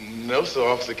 No, sir,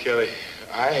 Officer Kelly.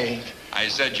 I ain't. I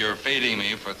said you're fading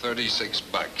me for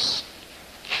 $36.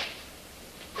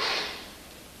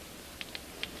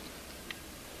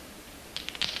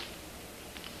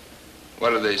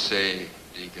 What do they say,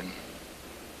 Deacon?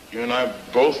 You and I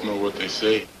both know what they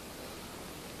say.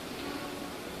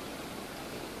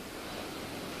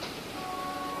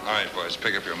 All right, boys,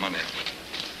 pick up your money.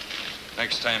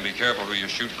 Next time, be careful who you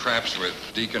shoot craps with.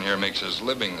 Deacon here makes his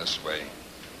living this way.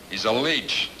 He's a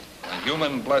leech, a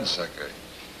human bloodsucker.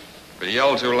 If you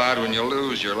yell too loud when you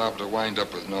lose, you're liable to wind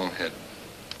up with no head.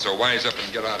 So wise up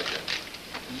and get out of here.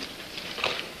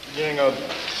 You ain't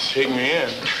gonna shake me in.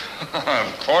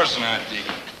 Of course not,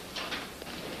 Deacon.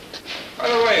 By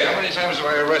the way, how many times have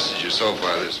I arrested you so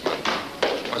far this month?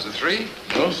 Was it 3?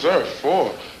 No, sir,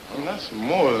 4. And that's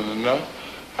more than enough.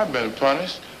 I've been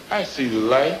punished. I see the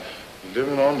light,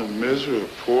 living on the misery of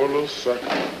poor little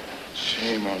sucker.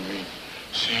 Shame on me.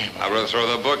 Shame on I'm gonna throw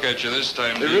the book at you this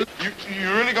time, Deacon.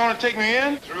 You really gonna take me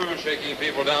in? Through shaking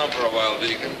people down for a while,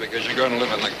 Deacon, because you're gonna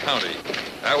live in the county.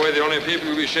 That way the only people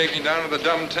you'll be shaking down are the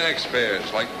dumb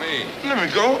taxpayers, like me. Let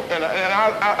me go, and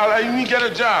I'll let me get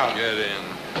a job. Get in.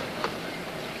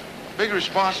 Big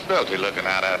responsibility looking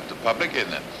out at the public,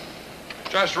 isn't it?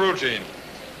 Just routine.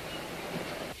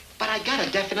 But I got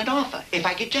a definite offer. If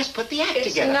I could just put the act It's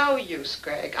together. no use,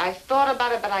 Greg. I thought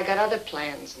about it, but I got other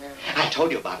plans now. I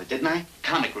told you about it, didn't I?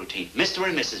 Comic routine. Mr.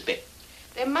 and Mrs. Bit.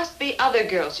 There must be other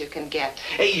girls you can get.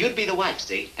 Hey, you'd be the wife,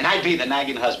 see? And I'd be the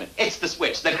nagging husband. It's the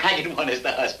switch. The nagging one is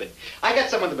the husband. I got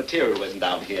some of the material written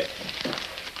down here.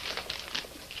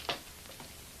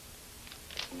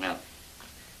 Well,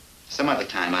 some other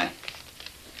time I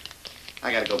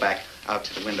gotta go back out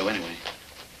to the window anyway.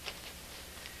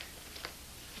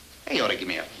 They ought to give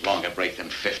me a longer break than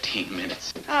 15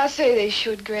 minutes. I'll say they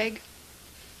should, Greg.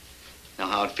 Know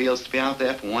how it feels to be out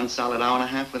there for 1 solid hour and a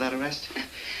half without a rest?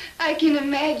 I can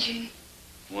imagine.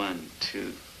 1,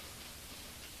 2.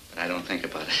 But I don't think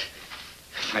about it.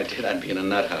 If I did, I'd be in a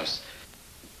nut house.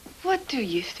 What do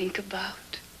you think about?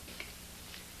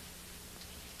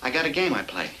 I got a game I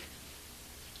play.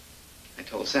 I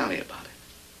told Sally about it.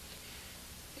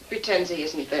 He pretends he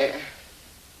isn't there.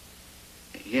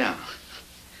 Yeah.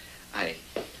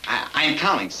 I'm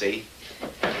counting, see?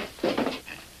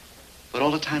 But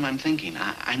all the time I'm thinking,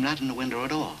 I'm not in the window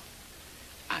at all.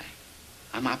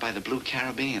 I'm out by the Blue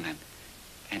Caribbean,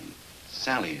 and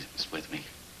Sally is with me.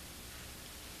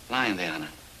 Lying there on a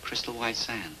crystal white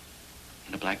sand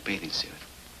in a black bathing suit.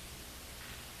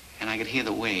 And I could hear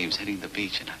the waves hitting the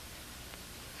beach, and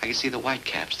I could see the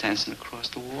whitecaps dancing across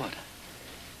the water.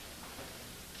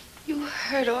 You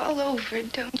hurt all over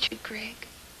it, don't you, Greg?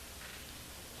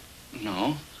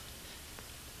 No.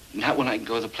 Not when I can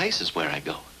go the places where I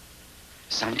go.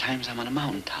 Sometimes I'm on a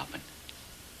mountaintop, and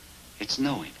it's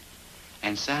snowing.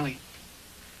 And Sally's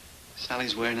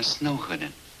wearing a snow hood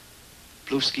and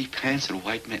blue ski pants and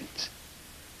white mittens.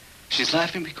 She's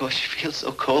laughing because she feels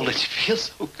so cold and she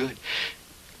feels so good.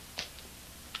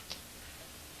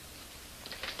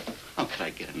 How could I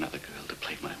get another girl to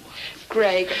play my wife?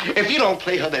 Greg. If you don't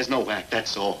play her, there's no act,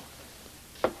 that's all.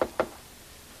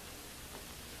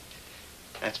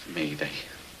 That's for me. They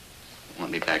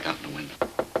want me back out in the window.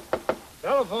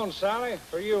 Telephone, Sally,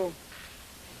 for you.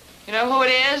 You know who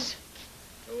it is?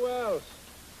 Who else?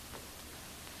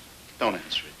 Don't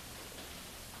answer it.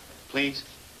 Please.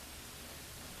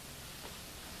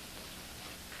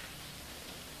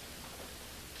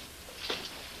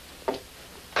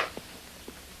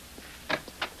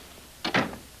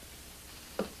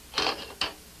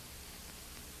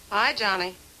 Hi,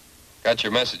 Johnny. Got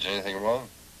your message. Anything wrong?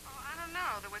 Oh, I don't know.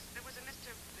 There was a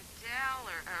Mr. Bedell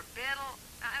or Biddle.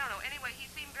 I don't know. Anyway, he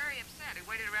seemed very upset. He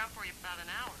waited around for you about an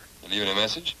hour. You leaving a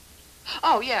message?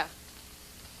 Oh, yeah.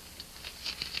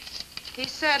 He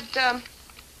said,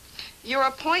 Your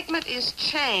appointment is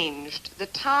changed. The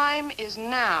time is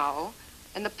now,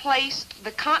 and the place,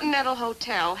 the Continental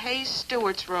Hotel, Hayes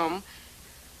Stewart's room.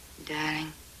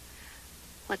 Darling,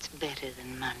 what's better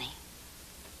than money?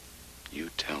 You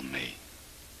tell me.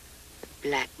 The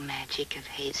black magic of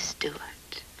Hayes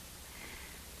Stewart.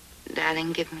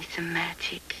 Darling, give me some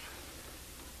magic.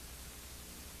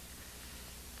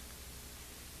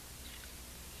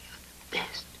 You're the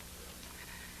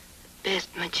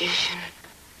best magician.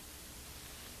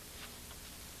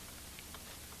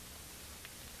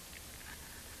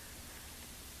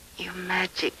 Your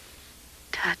magic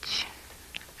touch.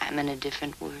 I'm in a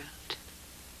different world.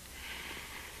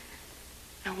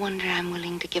 No wonder I'm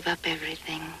willing to give up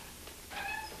everything.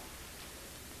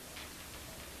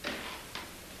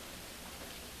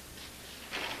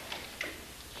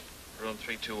 Room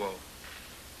 320. Oh,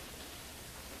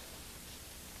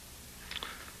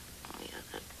 you're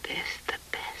the best, the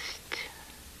best.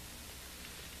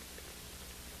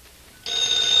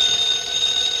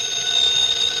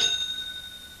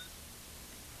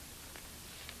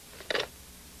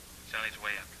 Sally's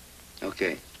way up.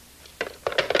 Okay.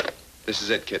 This is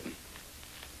it, kitten.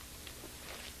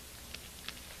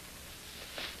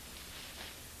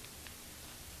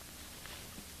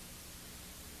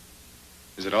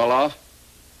 Is it all off?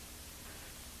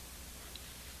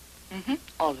 Mm-hmm,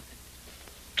 all of it.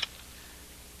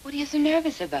 What are you so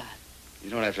nervous about? You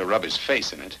don't have to rub his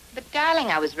face in it. But, darling,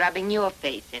 I was rubbing your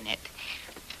face in it.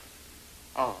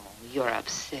 Oh, you're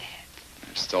upset.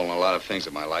 I've stolen a lot of things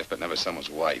in my life, but never someone's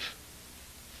wife.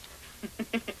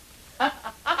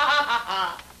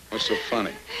 What's so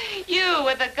funny? You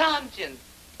with a conscience.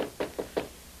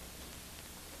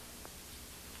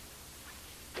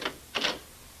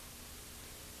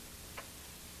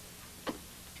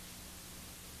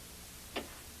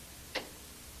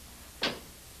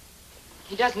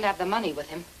 He doesn't have the money with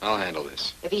him. I'll handle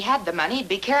this. If he had the money, he'd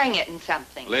be carrying it in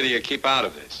something. Lydia, keep out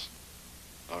of this.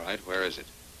 All right, where is it?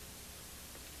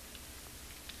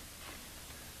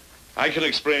 I can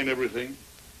explain everything.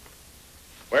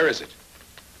 Where is it?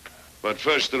 But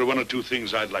first, there are one or two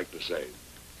things I'd like to say.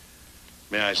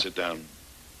 May I sit down?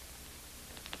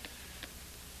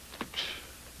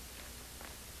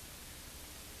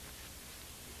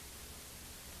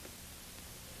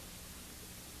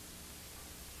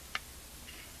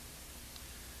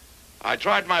 I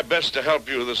tried my best to help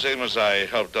you the same as I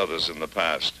helped others in the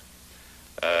past.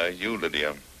 You,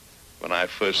 Lydia, when I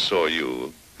first saw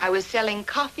you... I was selling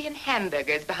coffee and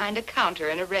hamburgers behind a counter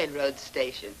in a railroad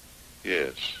station.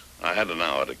 Yes, I had an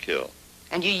hour to kill.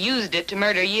 And you used it to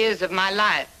murder years of my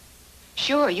life.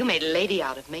 Sure, you made a lady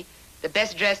out of me. The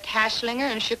best-dressed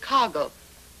hashlinger in Chicago.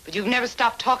 But you've never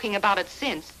stopped talking about it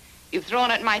since. You've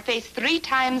thrown it in my face 3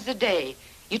 times a day.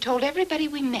 You told everybody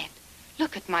we met,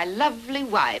 look at my lovely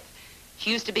wife.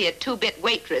 She used to be a 2-bit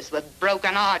waitress with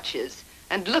broken arches.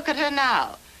 And look at her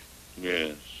now.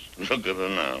 Yes, look at her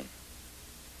now.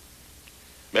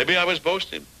 Maybe I was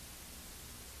boasting.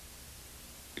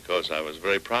 Because I was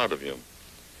very proud of you.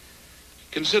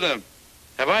 Consider,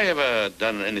 have I ever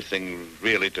done anything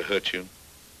really to hurt you?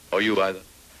 Or you either?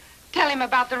 Tell him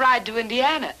about the ride to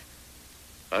Indiana.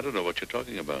 I don't know what you're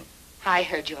talking about. I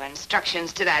heard your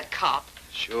instructions to that cop.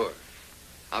 Sure.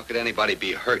 How could anybody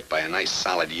be hurt by a nice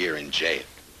solid year in jail?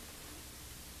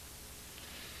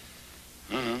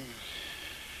 I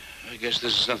guess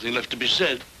there's nothing left to be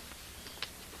said.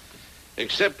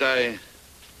 Except I'd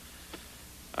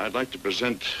like to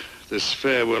present this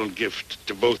farewell gift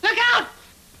to both... Look out!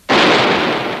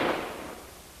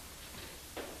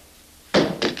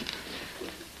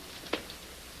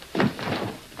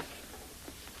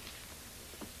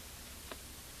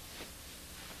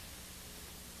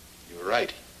 You were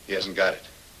right. He hasn't got it.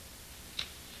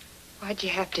 Why'd you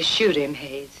have to shoot him,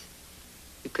 Hayes?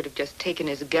 You could have just taken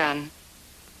his gun.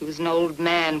 He was an old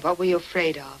man. What were you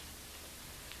afraid of?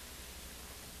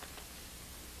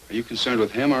 Are you concerned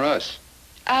with him or us?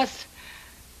 Us.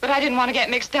 But I didn't want to get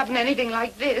mixed up in anything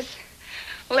like this.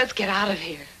 Well, let's get out of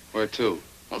here. Where to?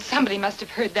 Well, somebody must have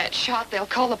heard that shot. They'll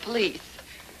call the police.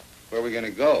 Where are we going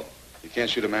to go? You can't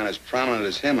shoot a man as prominent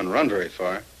as him and run very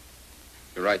far.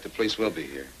 You're right, the police will be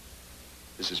here.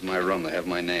 This is my room. They have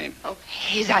my name. Oh,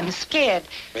 Hayes, I'm scared.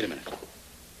 Wait a minute.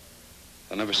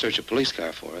 They'll never search a police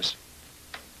car for us.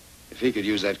 If he could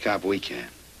use that cop, we can.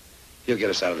 He'll get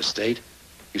us out of the state.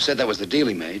 You said that was the deal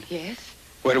he made. Yes?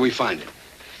 Where do we find him?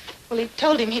 Well, he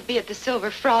told him he'd be at the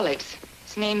Silver Frolics.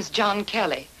 His name's John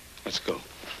Kelly. Let's go.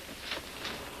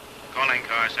 Calling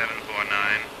car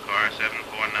 749, car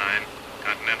 749,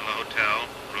 Continental Hotel,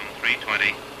 room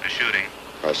 320, a shooting.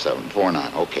 Car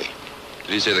 749, okay.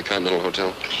 Did he say the Continental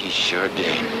Hotel? He sure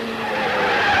did.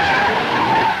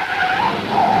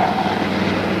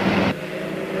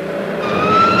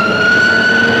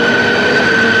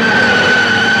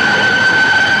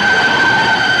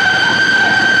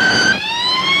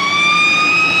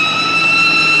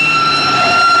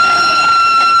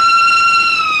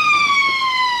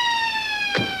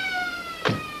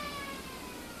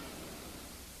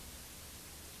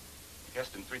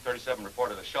 337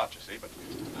 reported a shot, you see, but...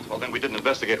 Well, then we didn't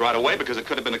investigate right away because it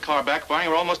could have been a car backfiring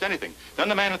or almost anything. Then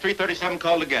the man in 337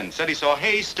 called again, said he saw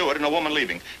Hayes Stewart and a woman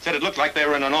leaving. Said it looked like they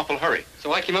were in an awful hurry.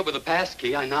 So I came up with a pass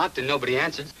key. I knocked and nobody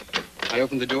answered. I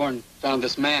opened the door and found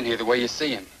this man here the way you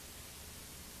see him.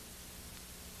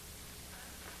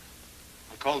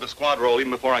 I called the squad roll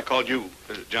even before I called you,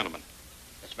 gentlemen.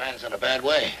 This man's in a bad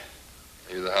way.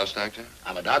 Are you the house doctor?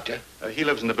 I'm a doctor. He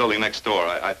lives in the building next door.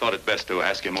 I thought it best to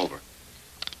ask him over.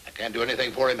 I can't do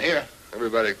anything for him here.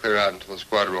 Everybody clear out until the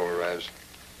squad roll arrives.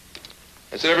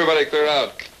 I said everybody clear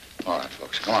out. All right,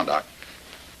 folks. Come on, Doc.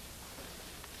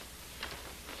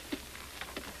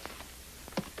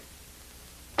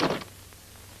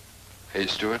 Hey,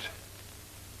 Stewart?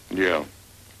 Yeah.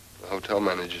 The hotel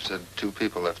manager said 2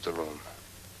 people left the room.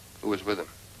 Who was with him?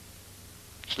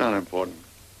 It's not important.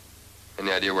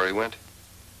 Any idea where he went?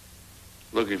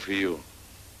 Looking for you.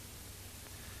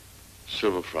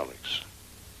 Silver Frolics.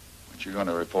 What you going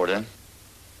to report in?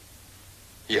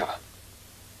 Yeah.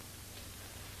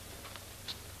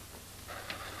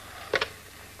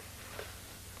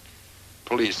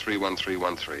 Police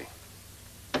 31313.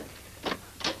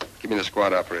 Give me the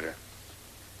squad operator.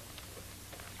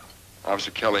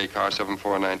 Officer Kelly, car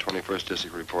 749, 21st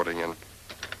District, reporting in.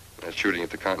 That shooting at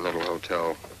the Continental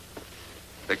Hotel.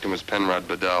 Victim was Penrod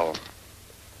Bedell.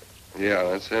 Yeah,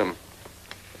 that's him.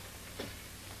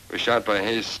 Was shot by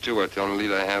Hayes Stewart. The only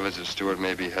lead I have is that Stewart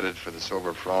may be headed for the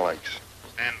Silver Frolics.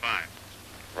 Stand by.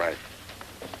 Right.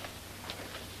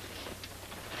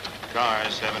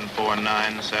 Cars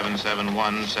 749,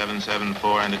 771,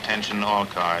 774, and attention all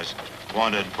cars.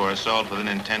 Wanted for assault with an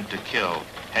intent to kill.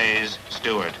 Hayes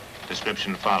Stewart.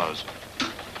 Description follows.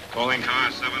 Calling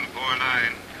car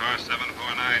 749. Car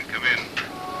 749, come in.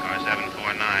 Car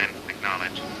 749,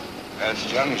 acknowledge. That's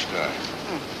Johnny's car.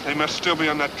 They must still be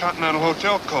on that Continental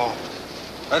Hotel call.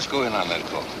 Let's go in on that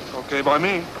call. Okay by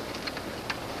me.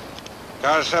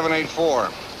 Car 784.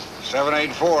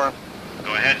 784.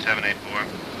 Go ahead,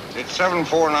 784. It's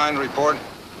 749 report.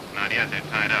 Not yet, they're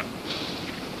tied up.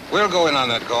 We'll go in on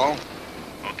that call.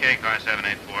 Okay, car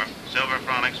 784. Silver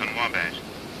Frolics on Wabash.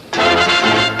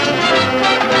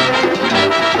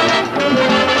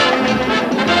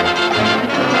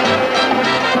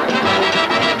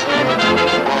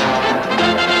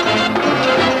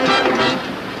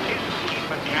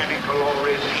 Mechanical or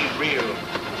is he real?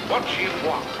 Watch him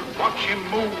walk, watch him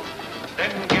move,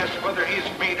 then guess whether he's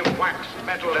made of wax,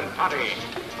 metal, and putty,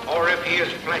 or if he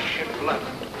is flesh and blood.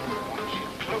 Watch him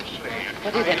closely.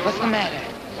 What is it? What's the matter?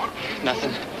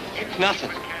 Nothing.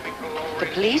 Nothing. The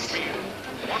police?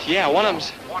 Yeah, one of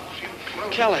them's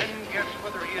Kelly.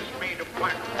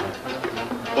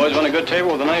 Boys want a good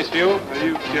table with a nice view? Are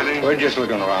you kidding? We're just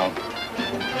looking around.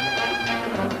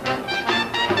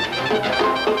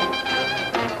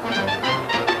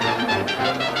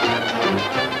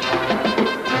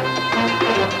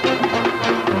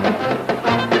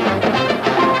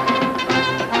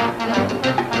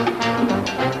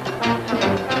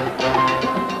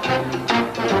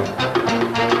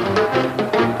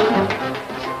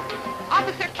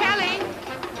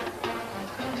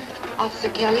 Officer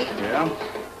Kelly? Yeah?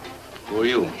 Who are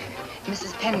you?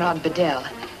 Mrs. Penrod Bedell.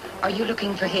 Are you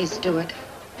looking for Hayes Stewart?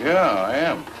 Yeah, I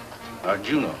am. How'd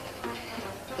you know?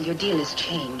 Well, your deal has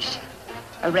changed.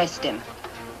 Arrest him.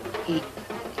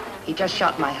 He just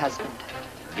shot my husband.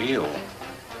 Deal?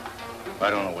 I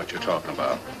don't know what you're talking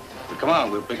about. But come on,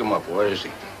 we'll pick him up. Where is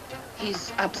he?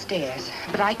 He's upstairs,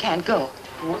 but I can't go.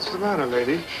 What's the matter,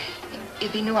 lady?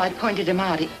 If he knew I'd pointed him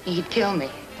out, he'd kill me.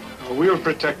 We'll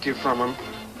protect you from him.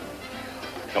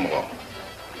 Come along.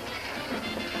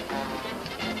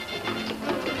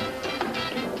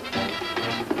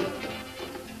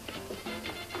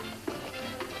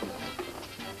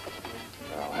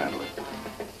 I'll handle it.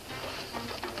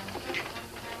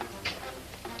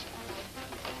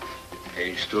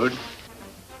 Hey, Stewart.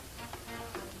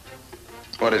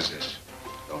 What is this?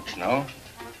 Don't you know?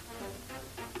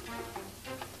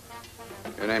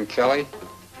 Your name Kelly?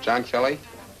 John Kelly?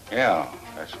 Yeah,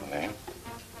 that's the name.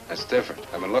 That's different.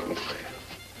 I've been looking for you.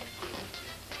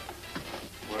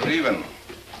 We're leaving.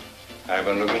 I've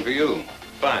been looking for you.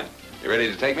 Fine. You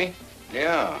ready to take me?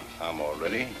 Yeah, I'm all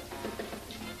ready.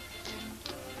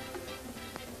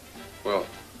 Well,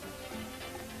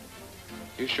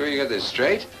 you sure you got this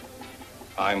straight?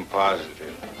 I'm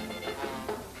positive.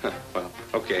 Well,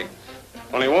 okay.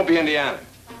 Only it won't be Indiana.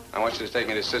 I want you to take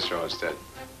me to Cicero instead.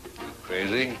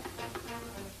 Crazy?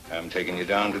 I'm taking you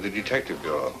down to the detective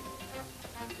bureau.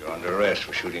 You're under arrest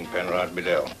for shooting Penrod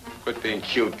Bedell. Quit being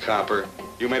cute, copper.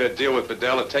 You made a deal with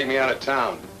Bedell to take me out of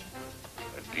town.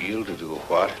 A deal to do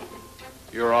what?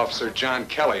 You're Officer John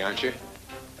Kelly, aren't you?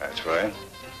 That's right.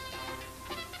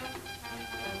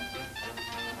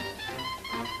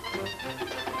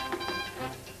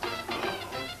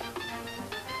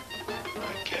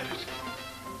 I get it.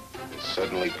 It's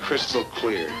suddenly crystal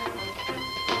clear.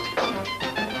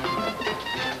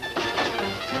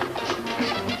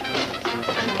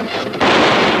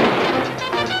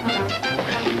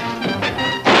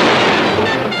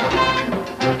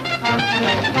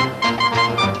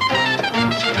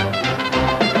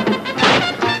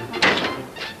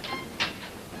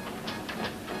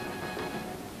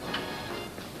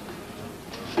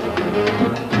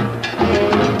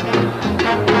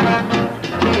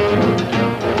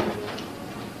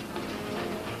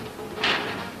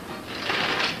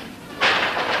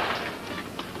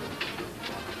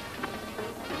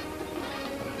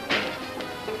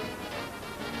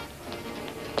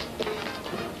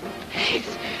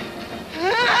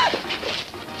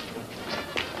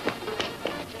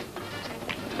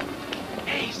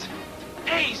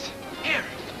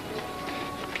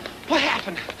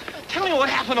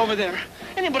 Over there.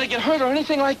 Anybody get hurt or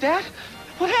anything like that?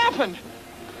 What happened?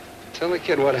 Tell the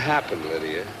kid what happened,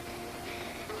 Lydia.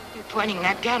 You're pointing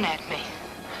that gun at me.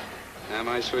 Am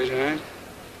I, sweetheart?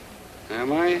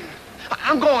 Am I?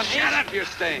 I'm going. Shut up, you're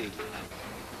staying.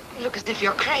 You look as if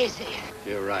you're crazy.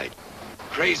 You're right.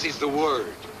 Crazy's the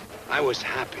word. I was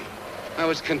happy. I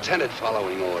was contented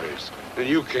following orders. And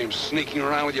you came sneaking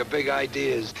around with your big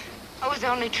ideas. I was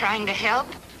only trying to help.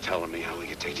 Telling me how we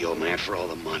could take the old man for all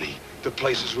the money. The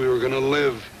places we were gonna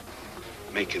live.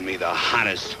 Making me the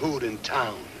hottest hoot in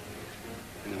town.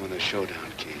 And then when the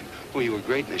showdown came, well, you were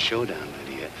great in the showdown,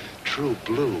 Lydia. True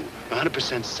blue,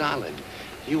 100% solid.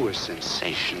 You were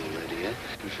sensational, Lydia.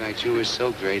 In fact, you were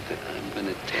so great that I'm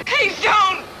gonna take... Hayes,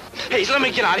 don't! Hayes, let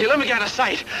me get out of here. Let me get out of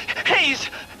sight. Hayes!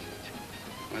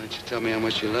 Why don't you tell me how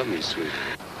much you love me,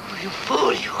 sweetheart? Oh, you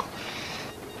fool, you.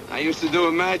 I used to do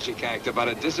a magic act about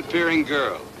a disappearing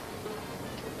girl.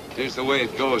 Here's the way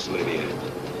it goes, Lydia.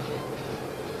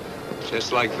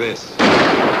 Just like this.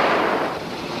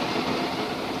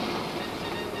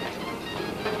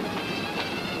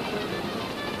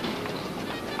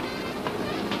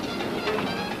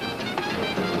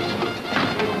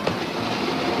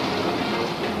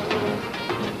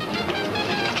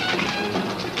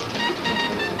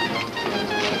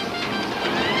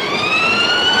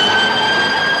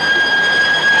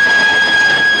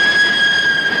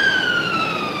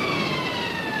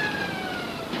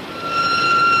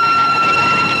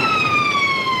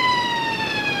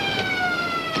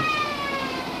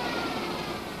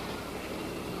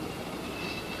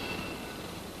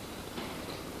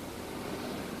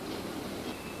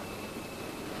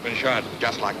 Been shot.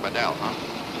 Just like Bedell, huh?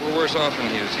 We're worse off than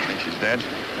he is. I think she's dead.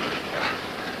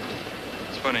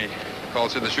 It's funny. Call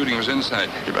said the shooting was inside.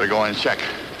 You better go in and check.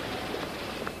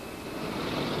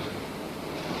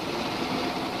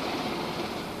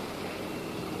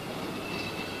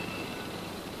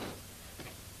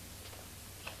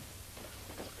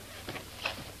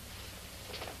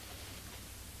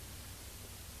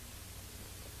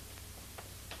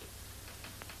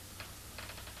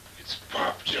 It's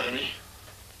Pop, Johnny.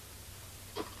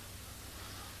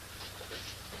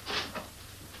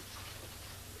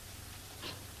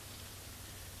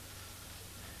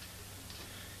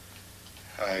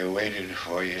 I waited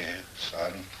for you,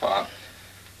 son. Pop.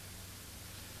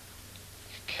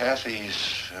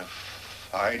 Kathy's a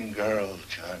fine girl,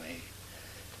 Johnny.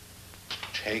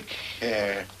 Take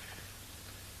care.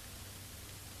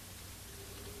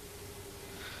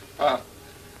 Pop.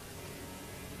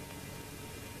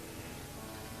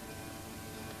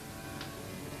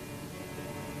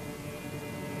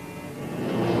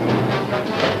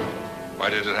 Why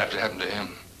did it have to happen to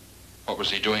him? What was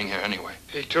he doing here anyway?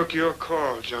 He took your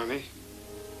call, Johnny.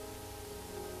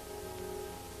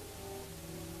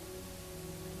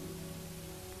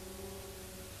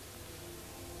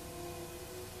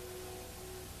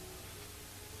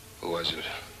 Who was it?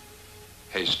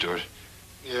 Hey, Stewart.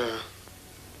 Yeah.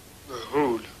 The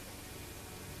Hood.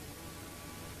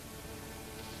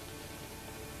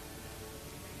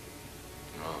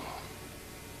 No.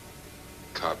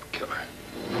 Cop killer.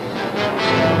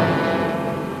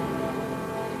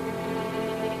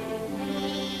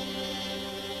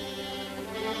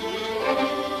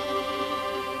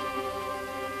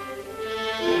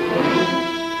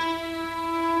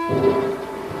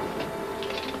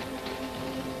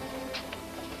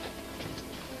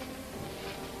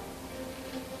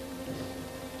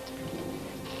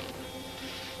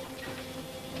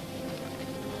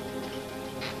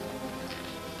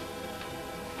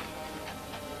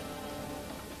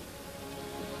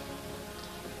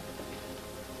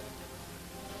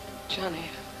 Johnny,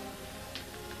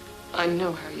 I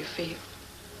know how you feel.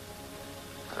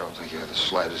 I don't think you have the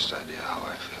slightest idea how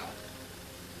I feel.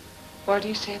 Why do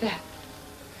you say that?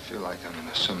 I feel like I'm in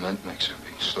a cement mixer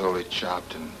being slowly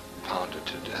chopped and pounded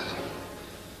to death.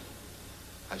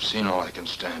 I've seen all I can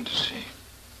stand to see.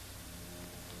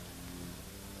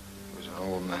 He was an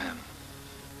old man.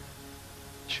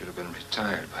 He should have been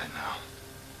retired by now.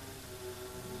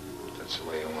 But that's the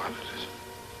way he wanted it.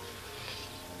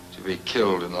 To be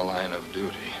killed in the line of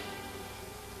duty.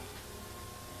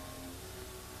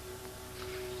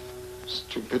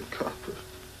 Stupid copper.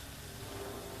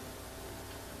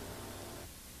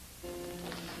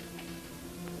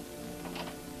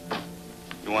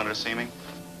 You wanted to see me?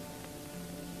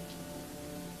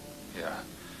 Yeah.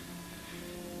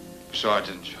 You saw it,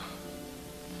 didn't you?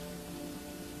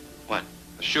 What?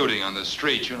 The shooting on the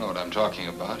street. You know what I'm talking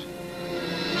about.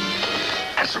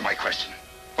 Answer my question.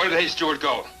 Where did Hayes Stewart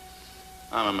go?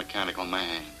 I'm a mechanical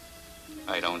man.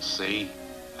 I don't see,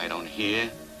 I don't hear,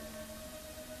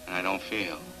 and I don't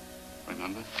feel.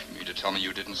 Remember? You mean to tell me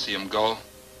you didn't see him go?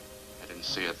 I didn't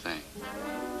see a thing.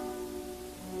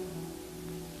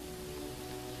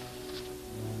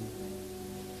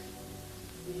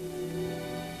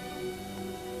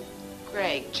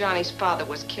 Greg, Johnny's father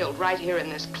was killed right here in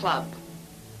this club.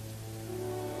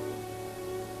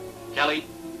 Kelly?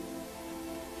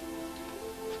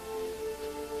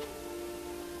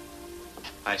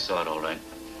 I saw it all right.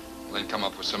 Well, then come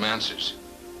up with some answers.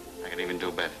 I can even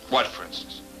do better. What, for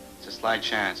instance? It's a slight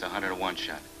chance, 100 to 1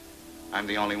 shot. I'm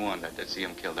the only one that did see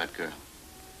him kill that girl.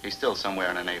 He's still somewhere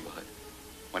in the neighborhood.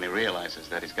 When he realizes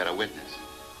that he's got a witness.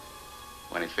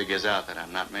 When he figures out that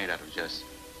I'm not made out of just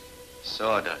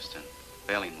sawdust and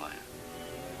baling wire.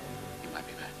 He might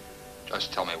be back.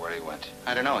 Just tell me where he went.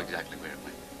 I don't know exactly where it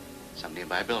went. Some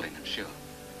nearby building, I'm sure.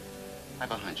 I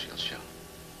have a hunch he'll show.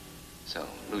 So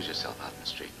lose yourself out in the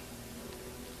street.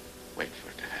 Wait for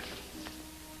it to happen.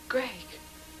 Greg,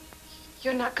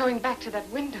 you're not going back to that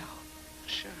window.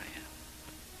 Sure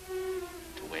I am.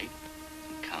 To wait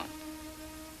and count.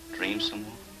 Dream some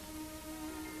more.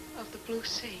 Of the blue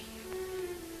sea.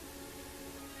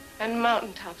 And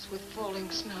mountaintops with falling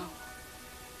snow.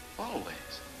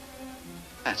 Always.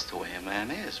 That's the way a man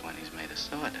is when he's made of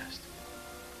sawdust.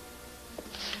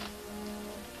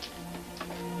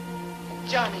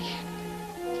 Johnny.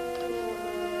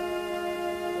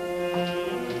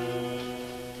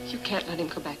 You can't let him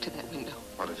go back to that window.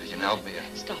 What if he can help me?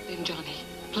 Stop him, Johnny.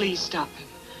 Please stop him.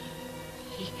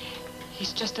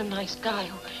 He's just a nice guy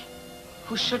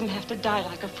who shouldn't have to die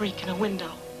like a freak in a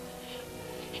window.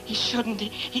 He shouldn't.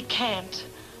 He can't.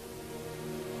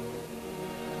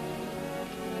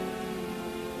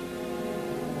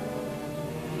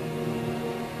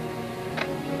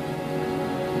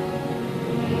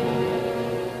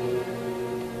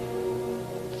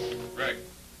 Greg.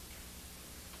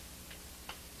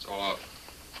 It's all out.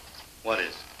 What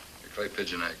is? Your clay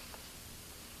pigeon egg.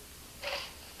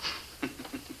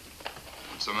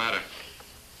 What's the matter?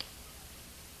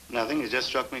 Nothing. It just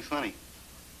struck me funny.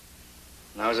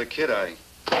 When I was a kid, I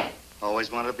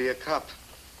always wanted to be a cop.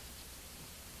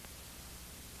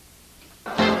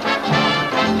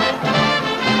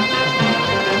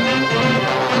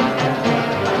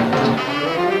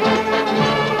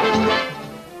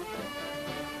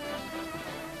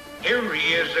 Here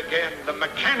he is again, the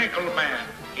mechanical man.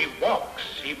 He walks,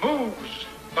 he moves,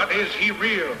 but is he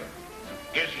real?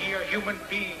 Is he a human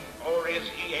being or is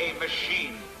he a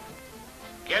machine?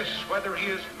 Guess whether he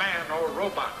is man or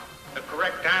robot. The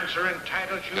correct answer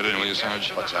entitles you Get in, will you, to Sarge? guess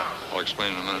to What's the that? house. I'll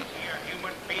explain in a minute. Is he a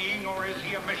human being or is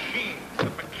he a machine? The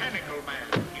mechanical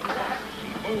man. He walks,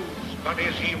 he moves, but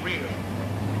is he real?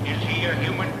 Is he a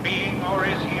human being or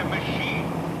is he a machine?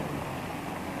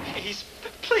 Hayes,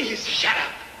 please. Shut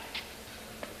up.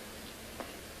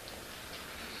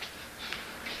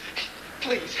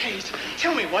 Please, Hayes,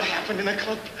 tell me what happened in the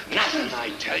club. Nothing,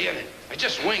 I tell you. I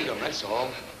just winged him, that's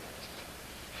all.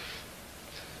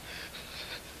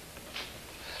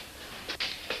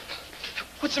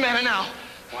 What's the matter now?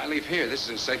 Why leave here? This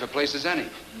is as safe a place as any.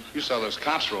 You saw those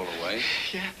cops roll away.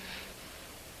 Yeah.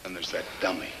 And there's that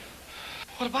dummy.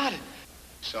 What about it?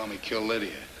 Saw me kill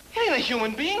Lydia. It ain't a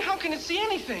human being. How can it see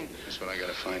anything? That's what I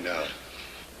gotta find out.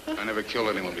 I never killed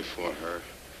anyone before her.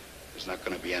 There's not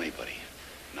gonna be anybody.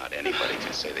 Not anybody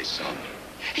can say they saw me.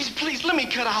 Hayes, please, let me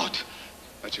cut out.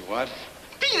 Let you what?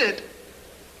 Beat it.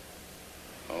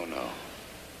 Oh, no.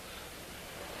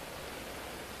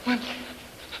 What?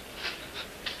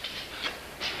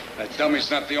 That dummy's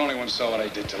not the only one saw what I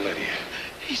did to Lydia.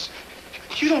 Hayes,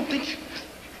 you don't think...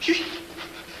 You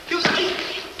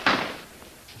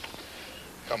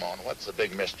Come on, what's the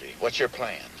big mystery? What's your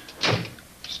plan?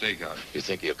 Just stakeout. You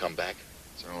think he'll come back?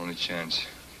 It's our only chance.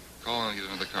 Call and get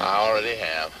another car. I already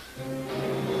have.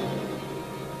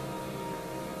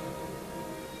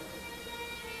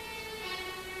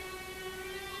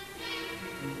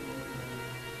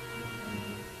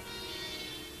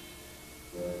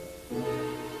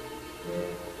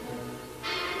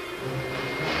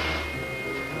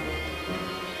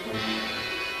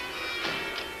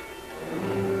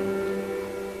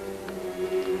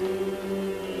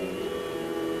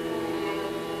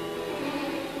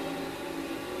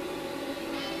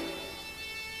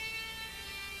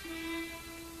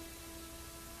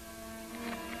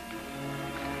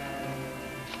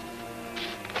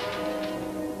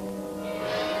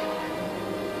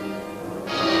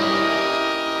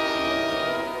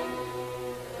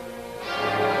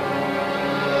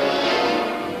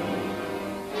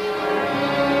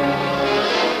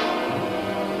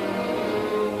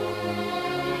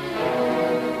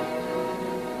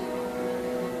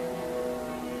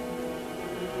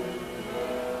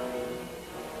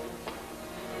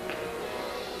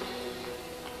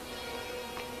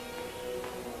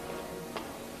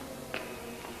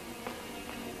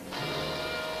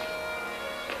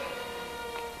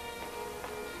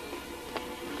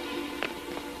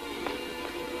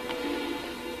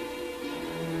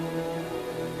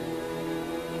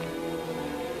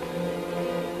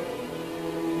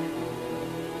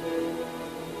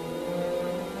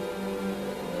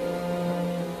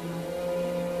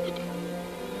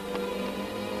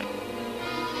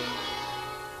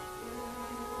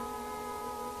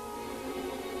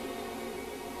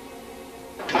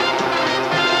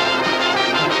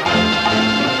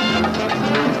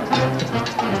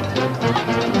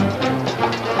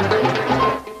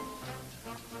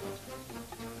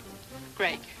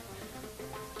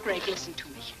 Greg, listen to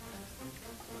me.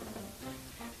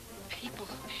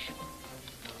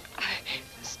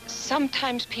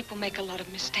 Sometimes people make a lot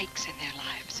of mistakes in their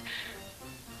lives.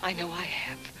 I know I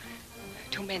have.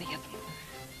 Too many of them.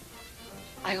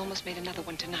 I almost made another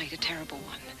one tonight, a terrible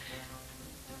one.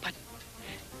 But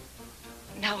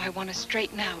now I want to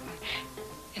straighten out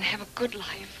and have a good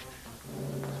life.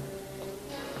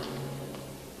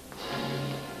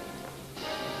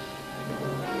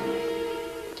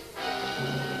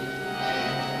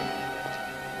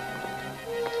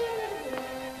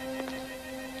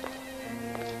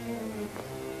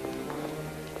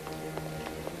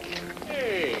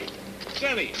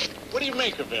 Jenny, what do you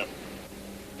make of him?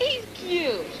 He's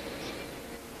cute.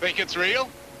 Think it's real?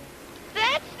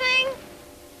 That thing?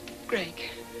 Greg,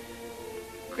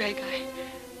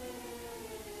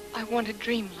 I want to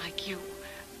dream like you,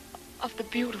 of the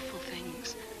beautiful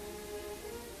things.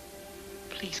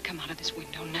 Please come out of this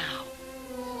window now.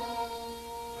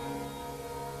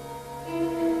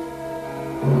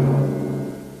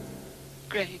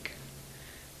 Greg,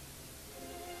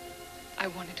 I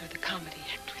want to do the comedy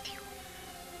act with you.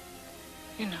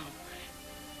 You know,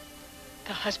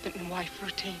 the husband and wife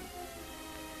routine.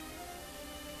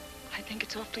 I think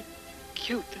it's awfully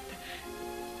cute that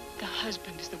the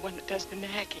husband is the one that does the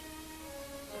nagging.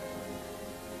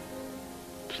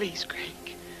 Please,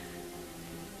 Greg.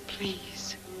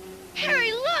 Please.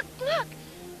 Harry, look!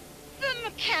 The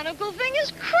mechanical thing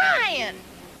is crying.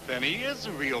 Then he is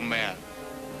a real man.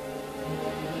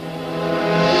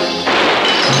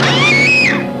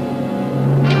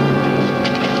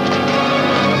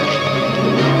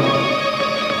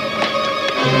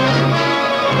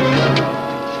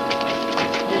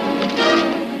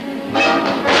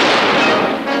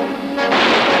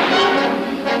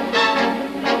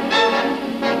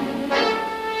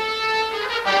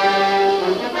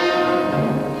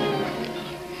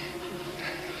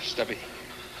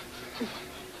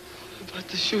 About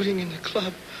the shooting in the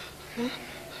club.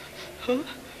 Huh?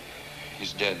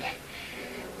 He's dead.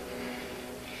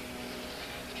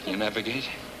 Can you navigate?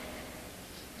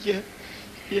 Yeah.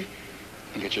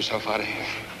 Get yourself out of here.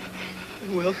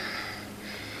 I will.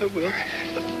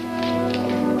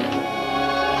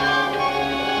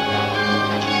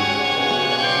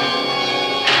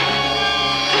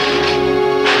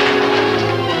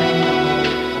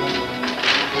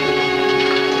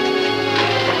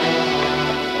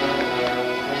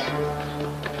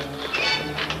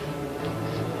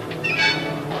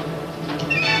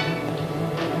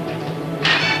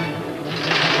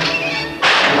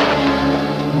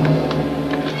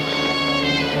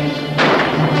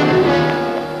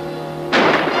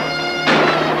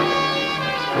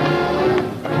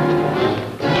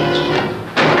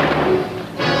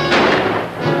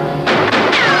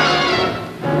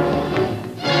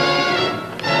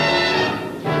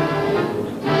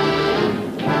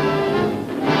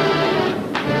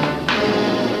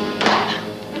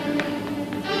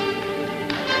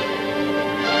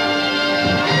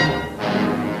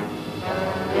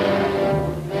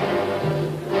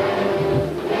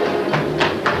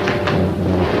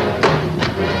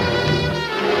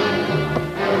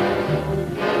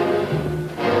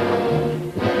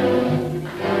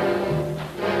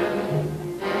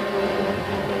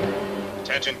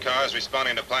 cars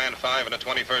responding to Plan 5 in the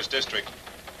 21st District.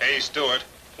 Hayes Stewart,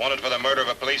 wanted for the murder of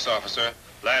a police officer,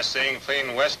 last seen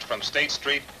fleeing west from State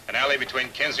Street, an alley between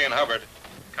Kinsey and Hubbard.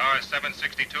 Cars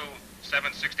 762,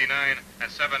 769,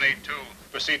 and 782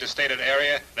 proceed to stated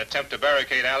area and attempt to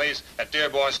barricade alleys at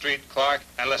Dearborn Street, Clark,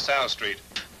 and LaSalle Street.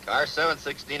 Car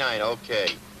 769, okay.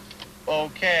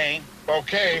 Okay.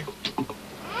 Okay.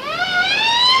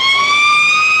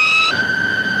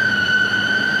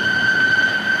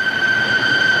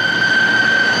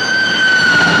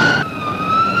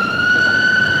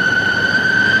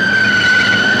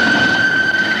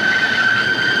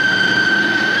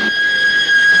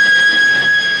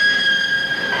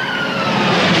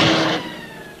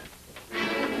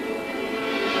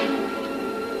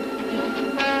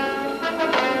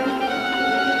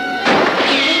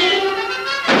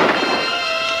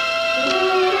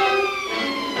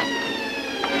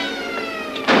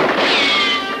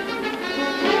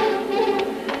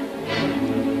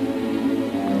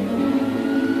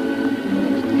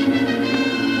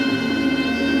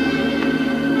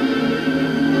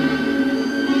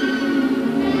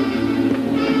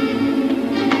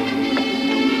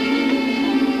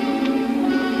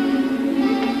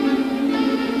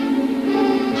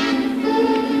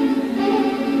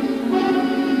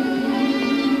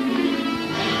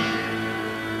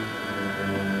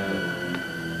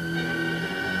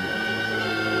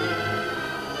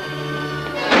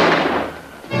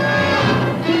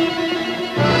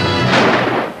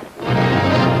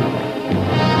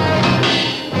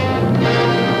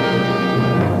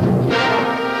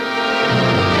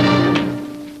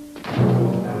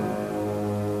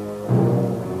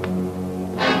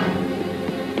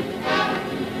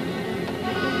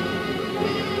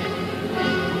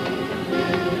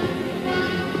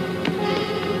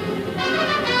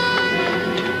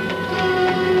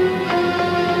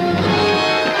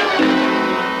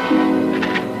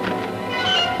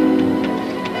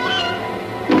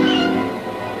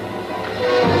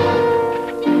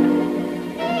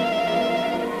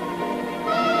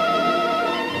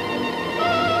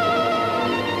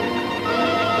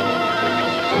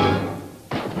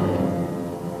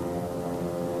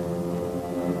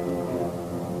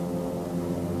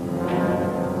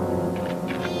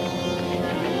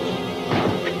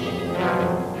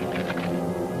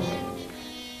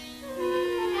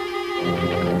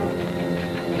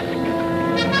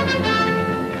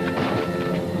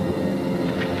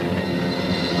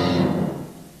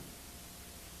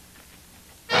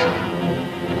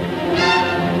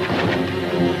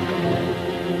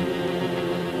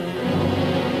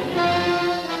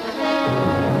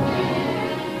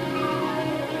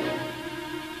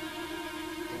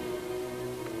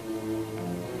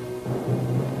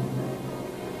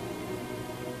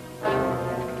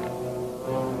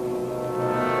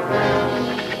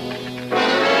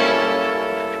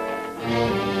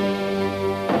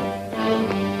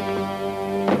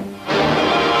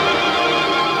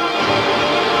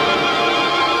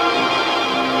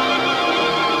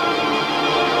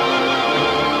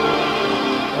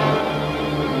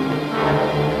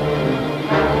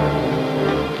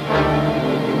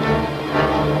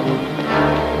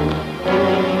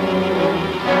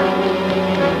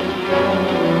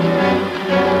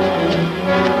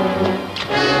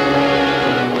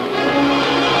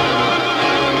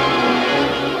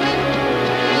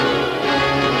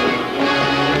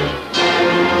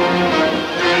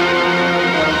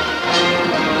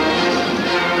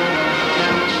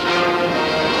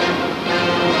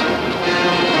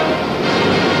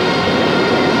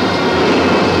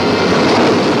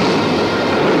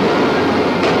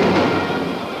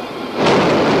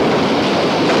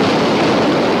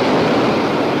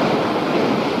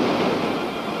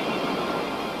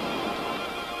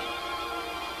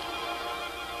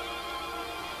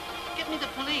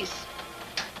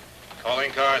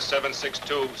 Calling cars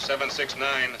 762,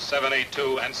 769,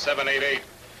 782, and 788.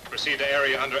 Proceed to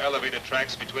area under elevated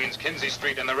tracks between Kinsey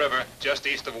Street and the river, just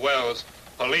east of Wells.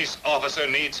 Police officer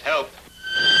needs help.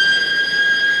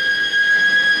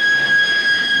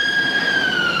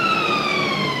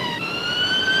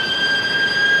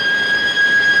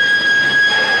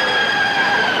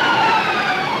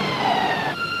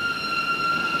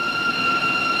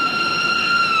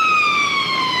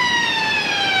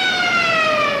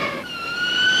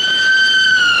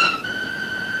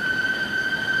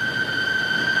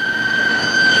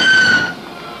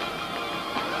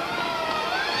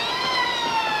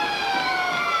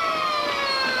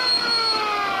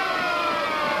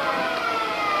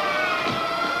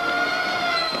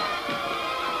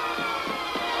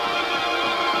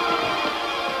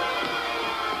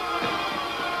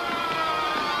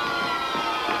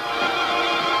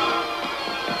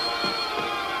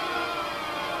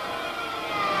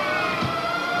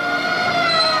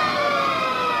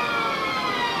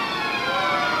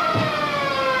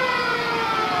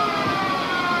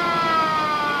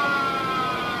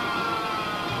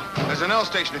 There's an L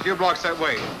station a few blocks that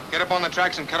way. Get up on the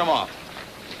tracks and cut them off.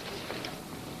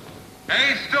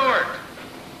 Hey, Stewart.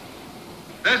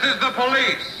 This is the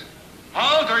police.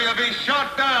 Halt or you'll be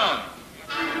shot down.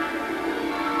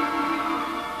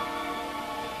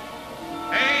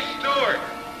 Hey, Stewart.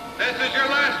 This is your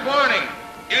last warning.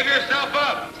 Give yourself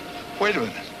up. Wait a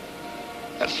minute.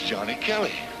 That's Johnny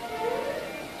Kelly.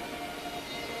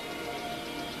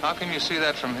 How can you see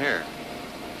that from here?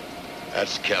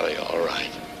 That's Kelly, all right.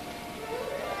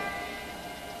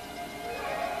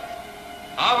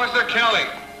 Officer Kelly.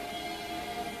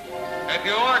 If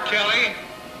you are Kelly,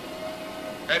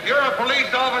 if you're a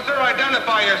police officer,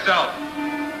 identify yourself.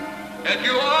 If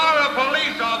you are a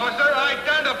police officer,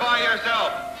 identify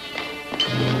yourself.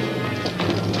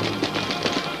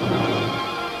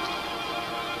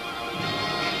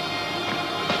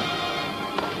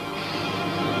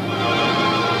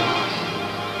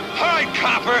 All right,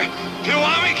 copper. If you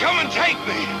want me, come and take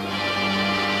me.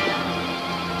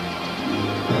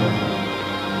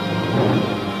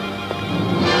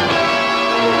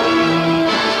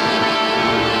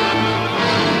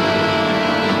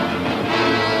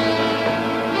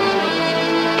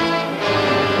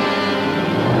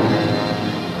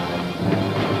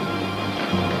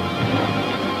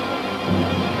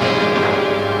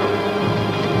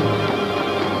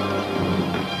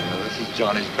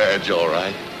 Johnny's badge, all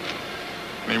right.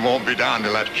 And he won't be down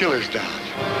till that killer's down.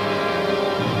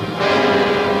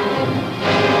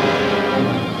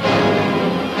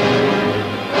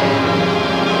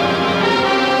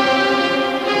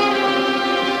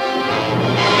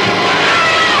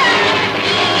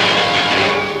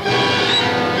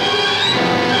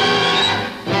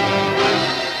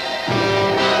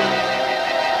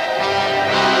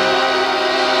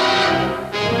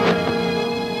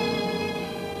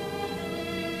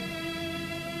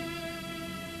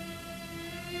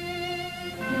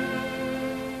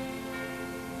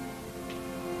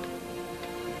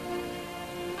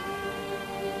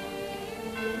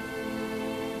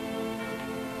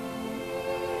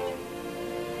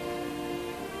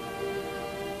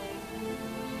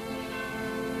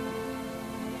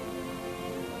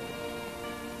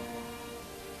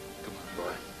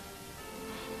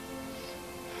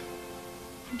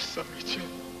 I'm sorry, Jim.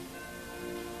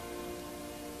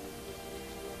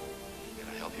 Can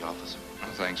I help you, officer? No,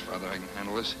 thanks, brother. I can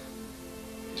handle this.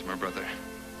 He's my brother.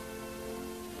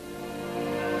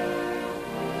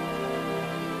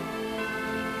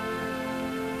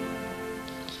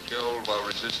 Killed while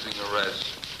resisting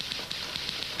arrest.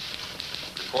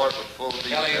 Report with full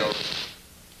details.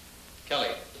 Kelly.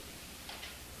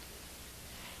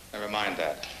 Never mind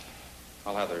that.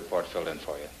 I'll have the report filled in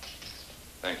for you.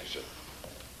 Thank you, sir.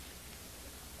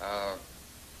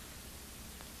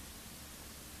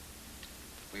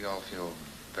 We all feel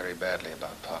very badly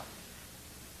about Pa.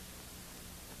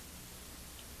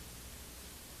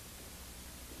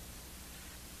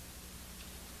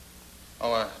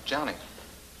 Oh, Johnny.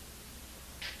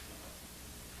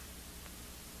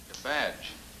 Your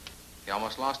badge. You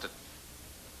almost lost it.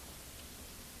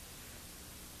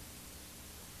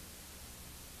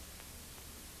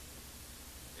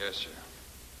 Yes, sir.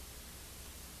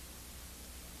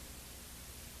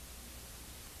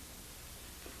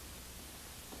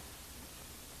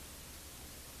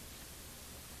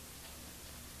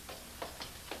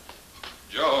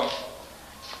 Joe.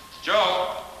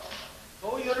 Joe.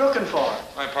 Who are you looking for?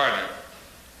 My partner.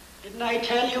 Didn't I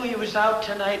tell you he was out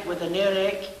tonight with an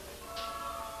earache?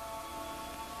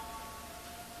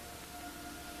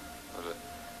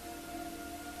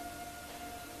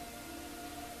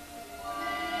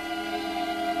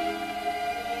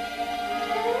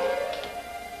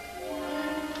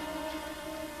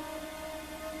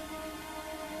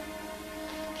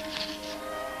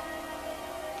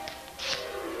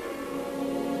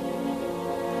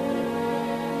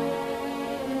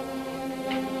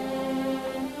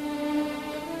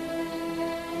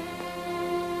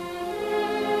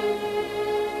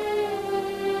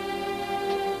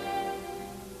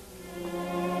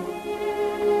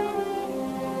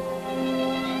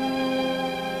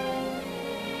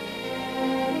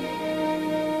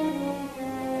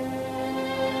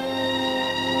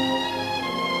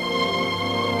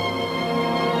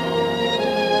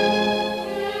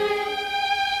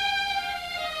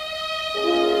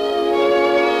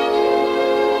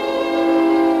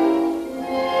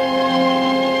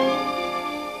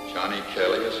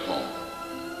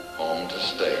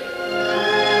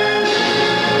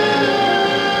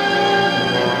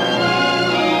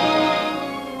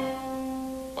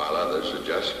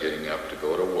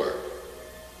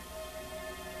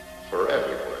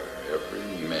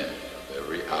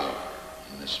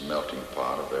 this melting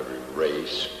pot of every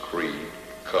race, creed,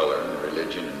 color, and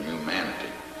religion and humanity.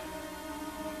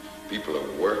 People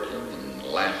are working and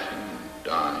laughing and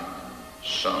dying, and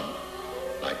some,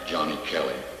 like Johnny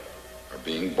Kelly, are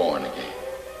being born again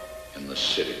in the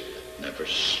city that never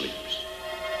sleeps.